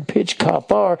this word pitch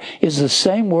kapar is the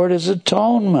same word as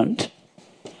atonement,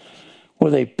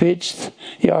 where they pitched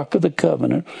the Ark of the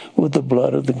Covenant with the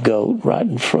blood of the goat right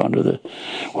in front of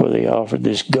where they offered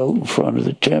this goat in front of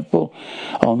the temple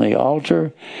on the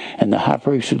altar, and the high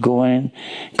priest would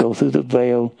go through the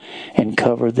veil, and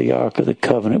cover the Ark of the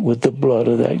Covenant with the blood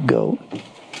of that goat.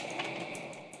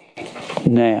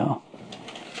 Now,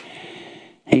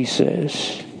 he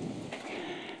says,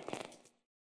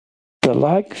 the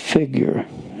like figure,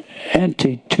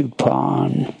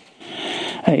 antitupon,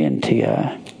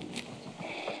 A-N-T-I,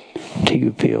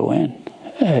 T-U-P-O-N,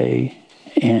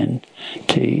 A-N-T-I-T-U-P-O-N.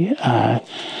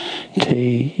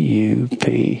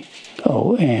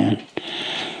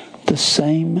 The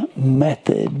same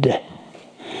method.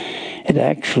 It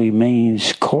actually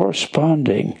means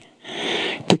corresponding,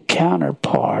 the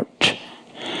counterpart.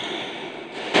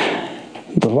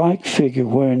 The like figure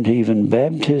wherein even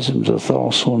baptisms doth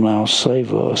also now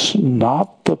save us,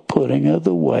 not the putting of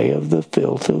the way of the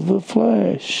filth of the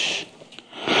flesh.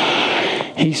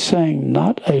 He's saying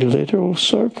not a literal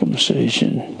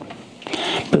circumcision,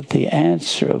 but the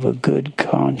answer of a good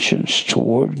conscience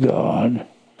toward God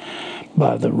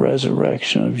by the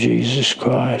resurrection of Jesus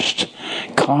Christ.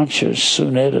 Conscience,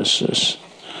 sunetisis,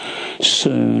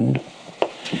 soon,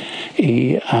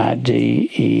 E-I-D-E-S-I-S,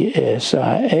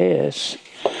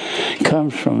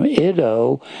 comes from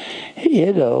ido,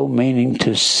 meaning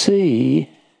to see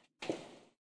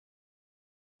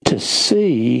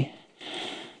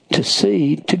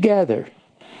together.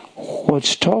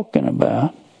 What's talking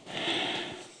about?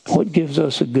 What gives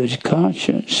us a good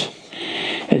conscience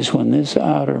is when this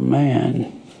outer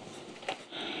man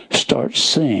starts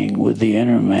seeing with the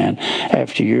inner man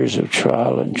after years of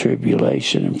trial and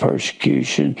tribulation and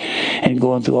persecution and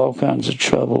going through all kinds of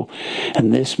trouble.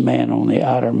 And this man on the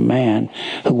outer man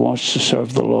who wants to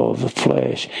serve the law of the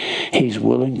flesh, he's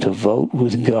willing to vote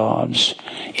with God's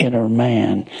inner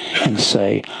man and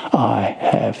say, I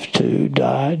have to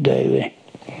die daily.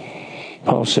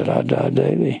 Paul said, I die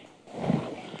daily.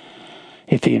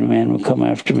 If the inner man will come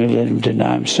after me, let him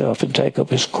deny himself and take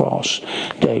up his cross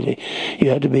daily. You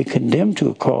had to be condemned to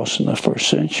a cross in the first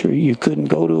century. You couldn't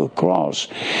go to a cross.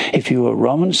 If you were a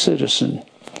Roman citizen,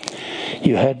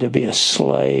 you had to be a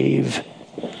slave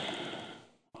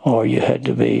or you had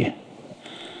to be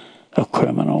a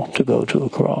criminal to go to a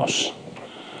cross.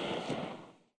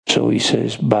 So he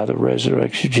says, by the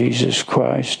resurrection of Jesus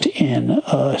Christ in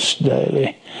us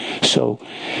daily. So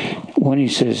when he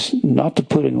says not the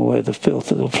putting away the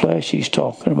filth of the flesh, he's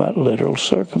talking about literal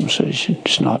circumcision.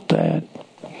 It's not that.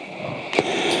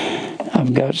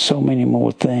 I've got so many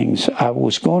more things. I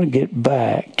was going to get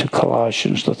back to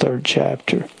Colossians, the 3rd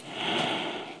chapter.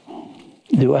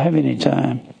 Do I have any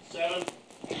time? 7.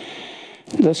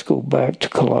 Let's go back to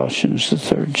Colossians, the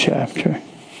 3rd chapter.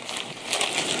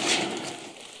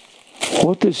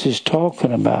 What this is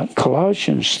talking about,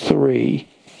 Colossians 3,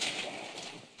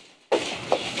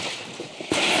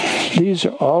 these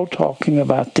are all talking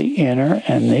about the inner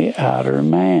and the outer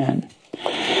man.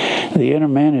 The inner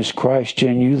man is Christ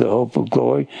in you, the hope of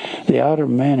glory. The outer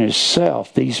man is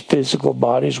self, these physical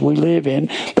bodies we live in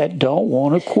that don't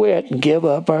want to quit and give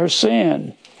up our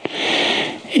sin.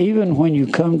 Even when you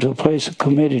come to a place of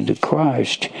committing to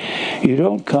Christ, you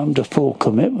don't come to full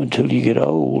commitment until you get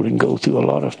old and go through a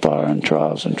lot of fire and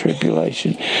trials and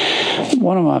tribulation.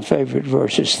 One of my favorite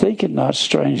verses, think it not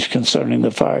strange concerning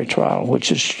the fiery trial, which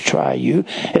is to try you,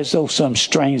 as though some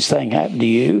strange thing happened to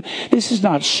you. This is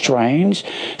not strange.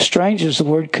 Strange is the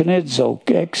word kenizo,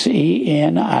 X-E-N-I-Z-O.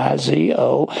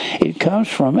 It comes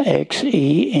from X-E-N-O-S,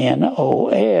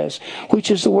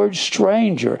 which is the word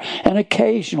stranger, an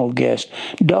occasional guest.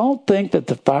 Don't think that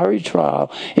the fiery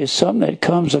trial is something that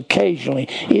comes occasionally.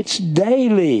 It's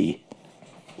daily.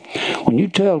 When you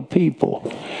tell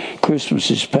people Christmas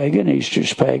is pagan,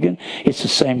 Easter's pagan, it's the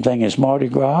same thing as Mardi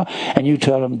Gras, and you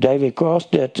tell them daily cross,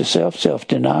 death to self,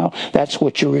 self-denial, that's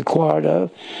what you're required of,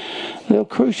 they'll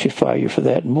crucify you for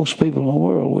that, and most people in the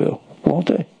world will, won't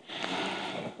they?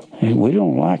 And we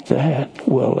don't like that.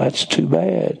 Well, that's too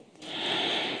bad.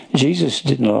 Jesus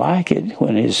didn't like it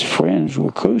when his friends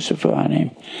were crucifying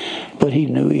him, but he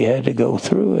knew he had to go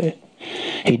through it.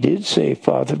 He did say,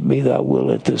 Father, be thy will,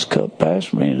 let this cup pass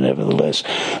from me, and nevertheless,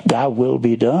 thy will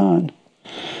be done.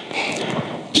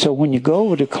 So when you go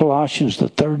over to Colossians, the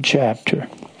 3rd chapter,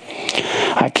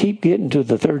 I keep getting to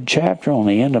the 3rd chapter on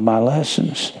the end of my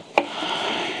lessons.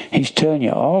 He's telling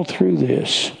you all through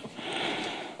this,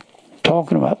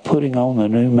 talking about putting on the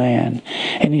new man,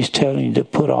 and he's telling you to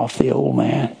put off the old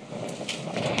man.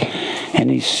 And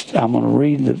I'm going to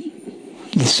read the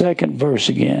 2nd verse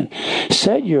again.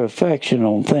 Set your affection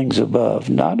on things above,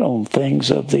 not on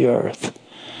things of the earth.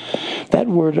 That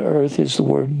word earth is the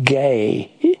word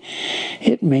gay.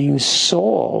 It means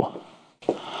soil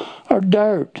or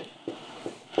dirt.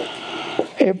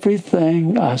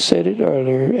 Everything, I said it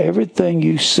earlier, everything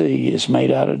you see is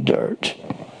made out of dirt.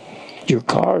 Your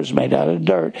car is made out of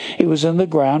dirt. It was in the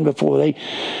ground before they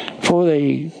pulled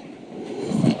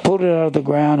it out of the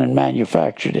ground and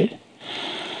manufactured it.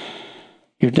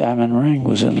 Your diamond ring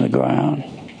was in the ground.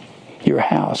 Your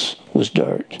house was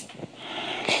dirt.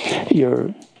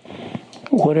 Your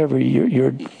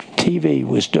TV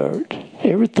was dirt.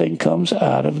 Everything comes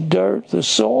out of dirt, the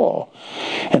soil.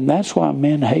 And that's why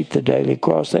men hate the daily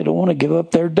cross. They don't want to give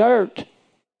up their dirt.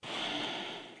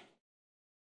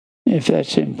 If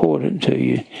that's important to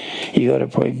you, you got to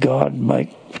pray, God,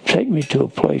 take me to a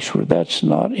place where that's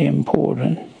not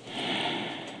important.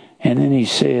 And then he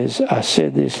says, I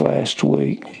said this last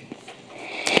week,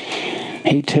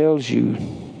 he tells you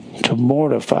to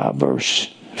mortify,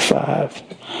 verse 5.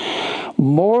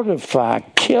 Mortify,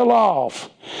 kill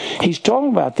off. He's talking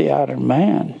about the outer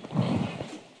man.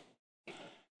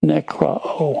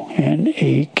 Necro,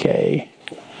 N-E-K-R-O-O.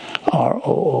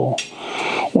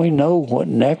 We know what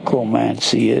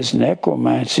necromancy is.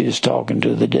 Necromancy is talking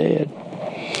to the dead.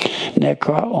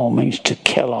 Necro means to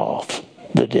kill off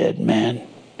the dead man.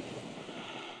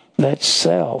 That's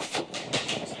self.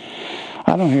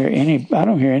 I don't hear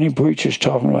any preachers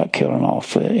talking about killing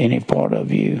off any part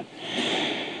of you.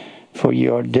 For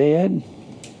you are dead.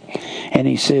 And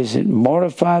he says that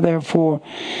mortify therefore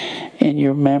in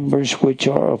your members which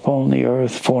are upon the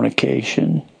earth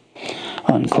fornication,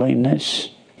 uncleanness,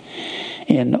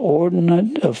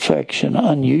 inordinate affection,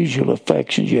 unusual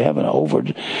affections. You have an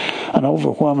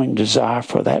overwhelming desire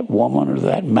for that woman or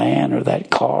that man or that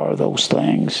car or those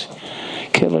things.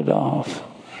 Kill it off.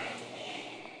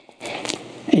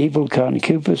 Evil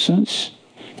concupiscence,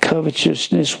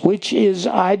 covetousness, which is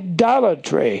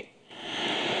idolatry.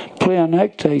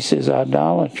 Pleonectes is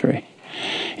idolatry.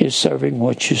 Is serving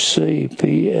what you see.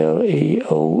 Pleonektes.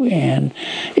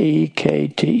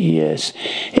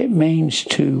 It means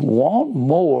to want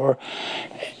more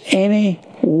any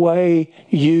way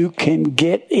you can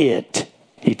get it.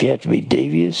 If you have to be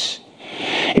devious,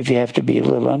 if you have to be a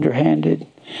little underhanded,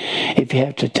 if you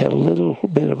have to tell a little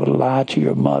bit of a lie to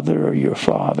your mother or your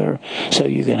father so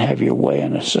you can have your way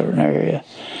in a certain area,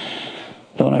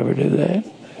 don't ever do that.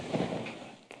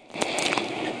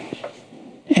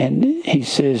 And he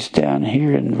says down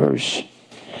here in verse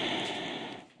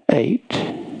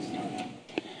 8,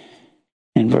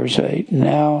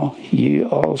 now you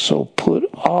also put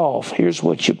off. Here's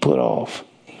what you put off.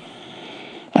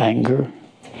 Anger.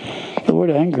 The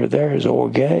word anger there is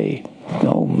orge.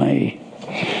 Oh, me.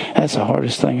 That's the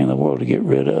hardest thing in the world to get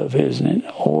rid of, isn't it?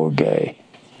 Orge.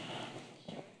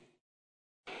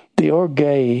 The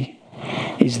orge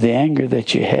is the anger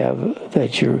that you have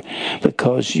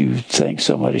because you think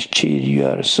somebody's cheated you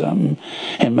out of something,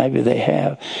 and maybe they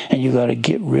have, and you got to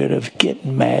get rid of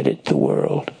getting mad at the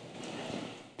world.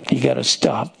 You got to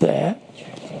stop that.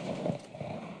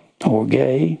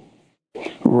 Orge,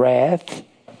 wrath,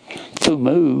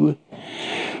 thumu,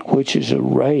 which is a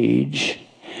rage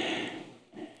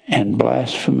and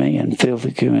blasphemy and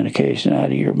filthy communication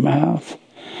out of your mouth.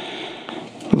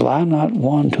 Lie not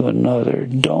one to another.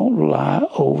 Don't lie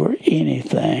over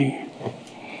anything.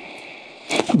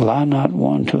 Lie not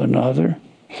one to another,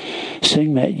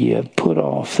 seeing that ye have put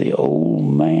off the old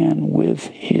man with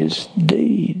his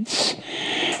deeds.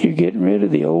 You're getting rid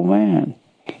of the old man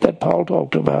that Paul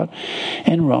talked about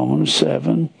in Romans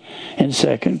 7, in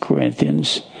 2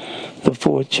 Corinthians, the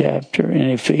 4th chapter, in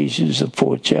Ephesians, the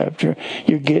 4th chapter.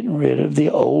 You're getting rid of the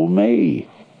old me.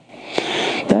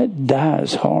 That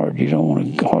dies hard. You don't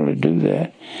want to hardly do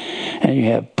that. And you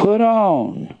have put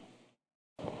on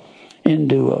in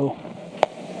duo.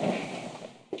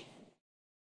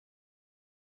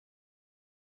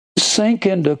 Sink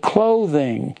into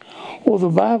clothing. Well, the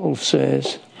Bible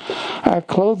says our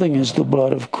clothing is the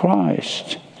blood of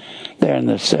Christ. There in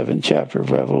the 7th chapter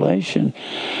of Revelation.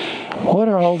 What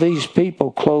are all these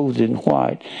people clothed in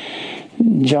white?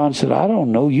 John said, I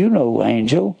don't know. You know,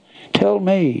 angel. Tell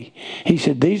me. He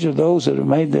said, these are those that have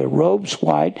made their robes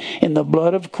white in the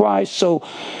blood of Christ. So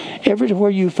everywhere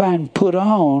you find put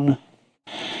on,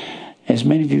 as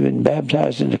many of you have been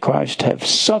baptized into Christ, have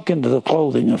sunk into the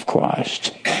clothing of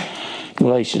Christ.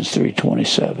 Galatians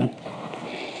 3:27.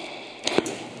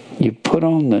 You put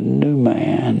on the new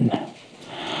man.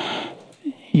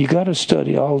 You got to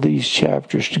study all these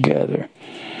chapters together.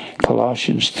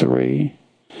 Colossians 3,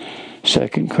 2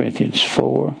 Corinthians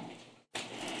 4,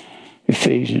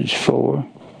 Ephesians 4,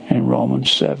 and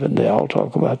Romans 7. They all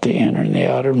talk about the inner and the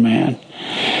outer man.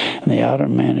 And the outer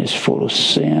man is full of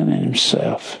sin in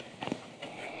himself.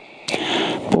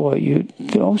 Boy,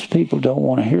 most people don't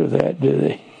want to hear that, do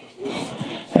they?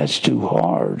 That's too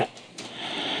hard.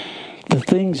 The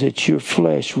things that your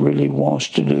flesh really wants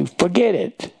to do, forget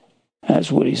it.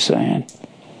 That's what he's saying.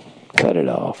 Cut it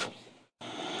off.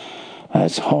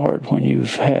 That's hard when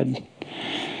you've had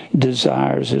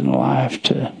desires in life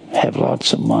to have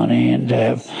lots of money and to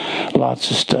have lots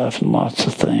of stuff and lots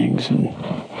of things. And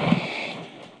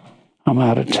I'm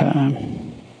out of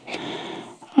time.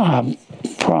 I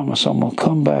promise I'm going to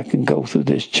come back and go through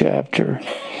this chapter.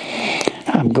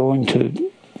 I'm going to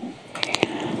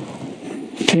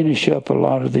finish up a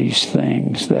lot of these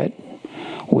things that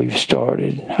we've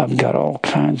started. I've got all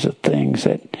kinds of things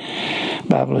that the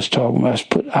Bible is talking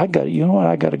about. You know what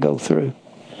I got to go through?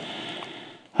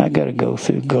 I got to go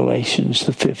through Galatians,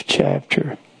 the 5th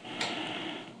chapter,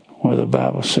 where the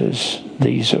Bible says,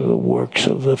 these are the works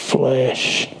of the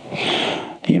flesh.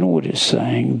 You know what it's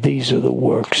saying? These are the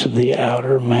works of the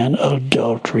outer man,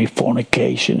 adultery,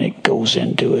 fornication. It goes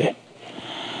into it.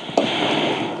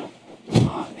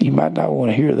 You might not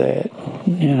want to hear that,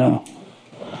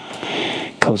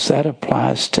 because that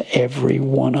applies to every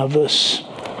one of us.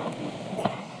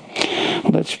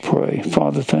 Let's pray.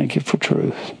 Father, thank you for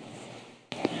truth.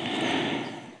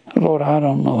 Lord, I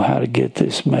don't know how to get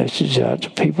this message out to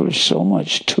people. There's so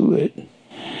much to it.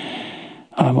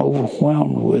 I'm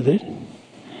overwhelmed with it.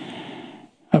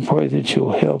 I pray that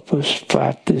you'll help us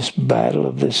fight this battle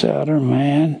of this outer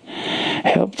man.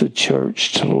 Help the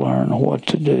church to learn what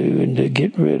to do and to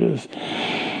get rid of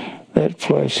that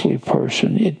fleshly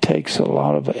person. It takes a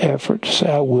lot of effort to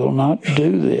say, I will not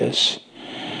do this.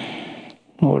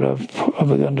 Lord, I've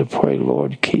begun to pray,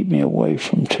 Lord, keep me away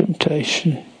from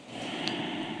temptation.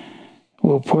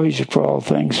 We'll praise you for all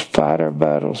things. Fight our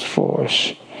battles for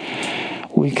us.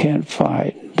 We can't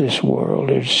fight this world.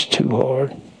 It's too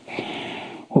hard.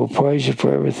 We'll praise you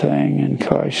for everything. In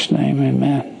Christ's name,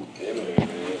 amen.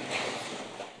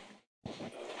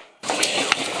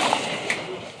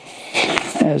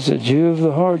 As a Jew of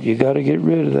the heart, you got to get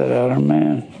rid of that outer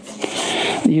man.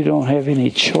 You don't have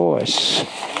any choice.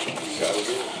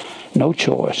 No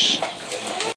choice.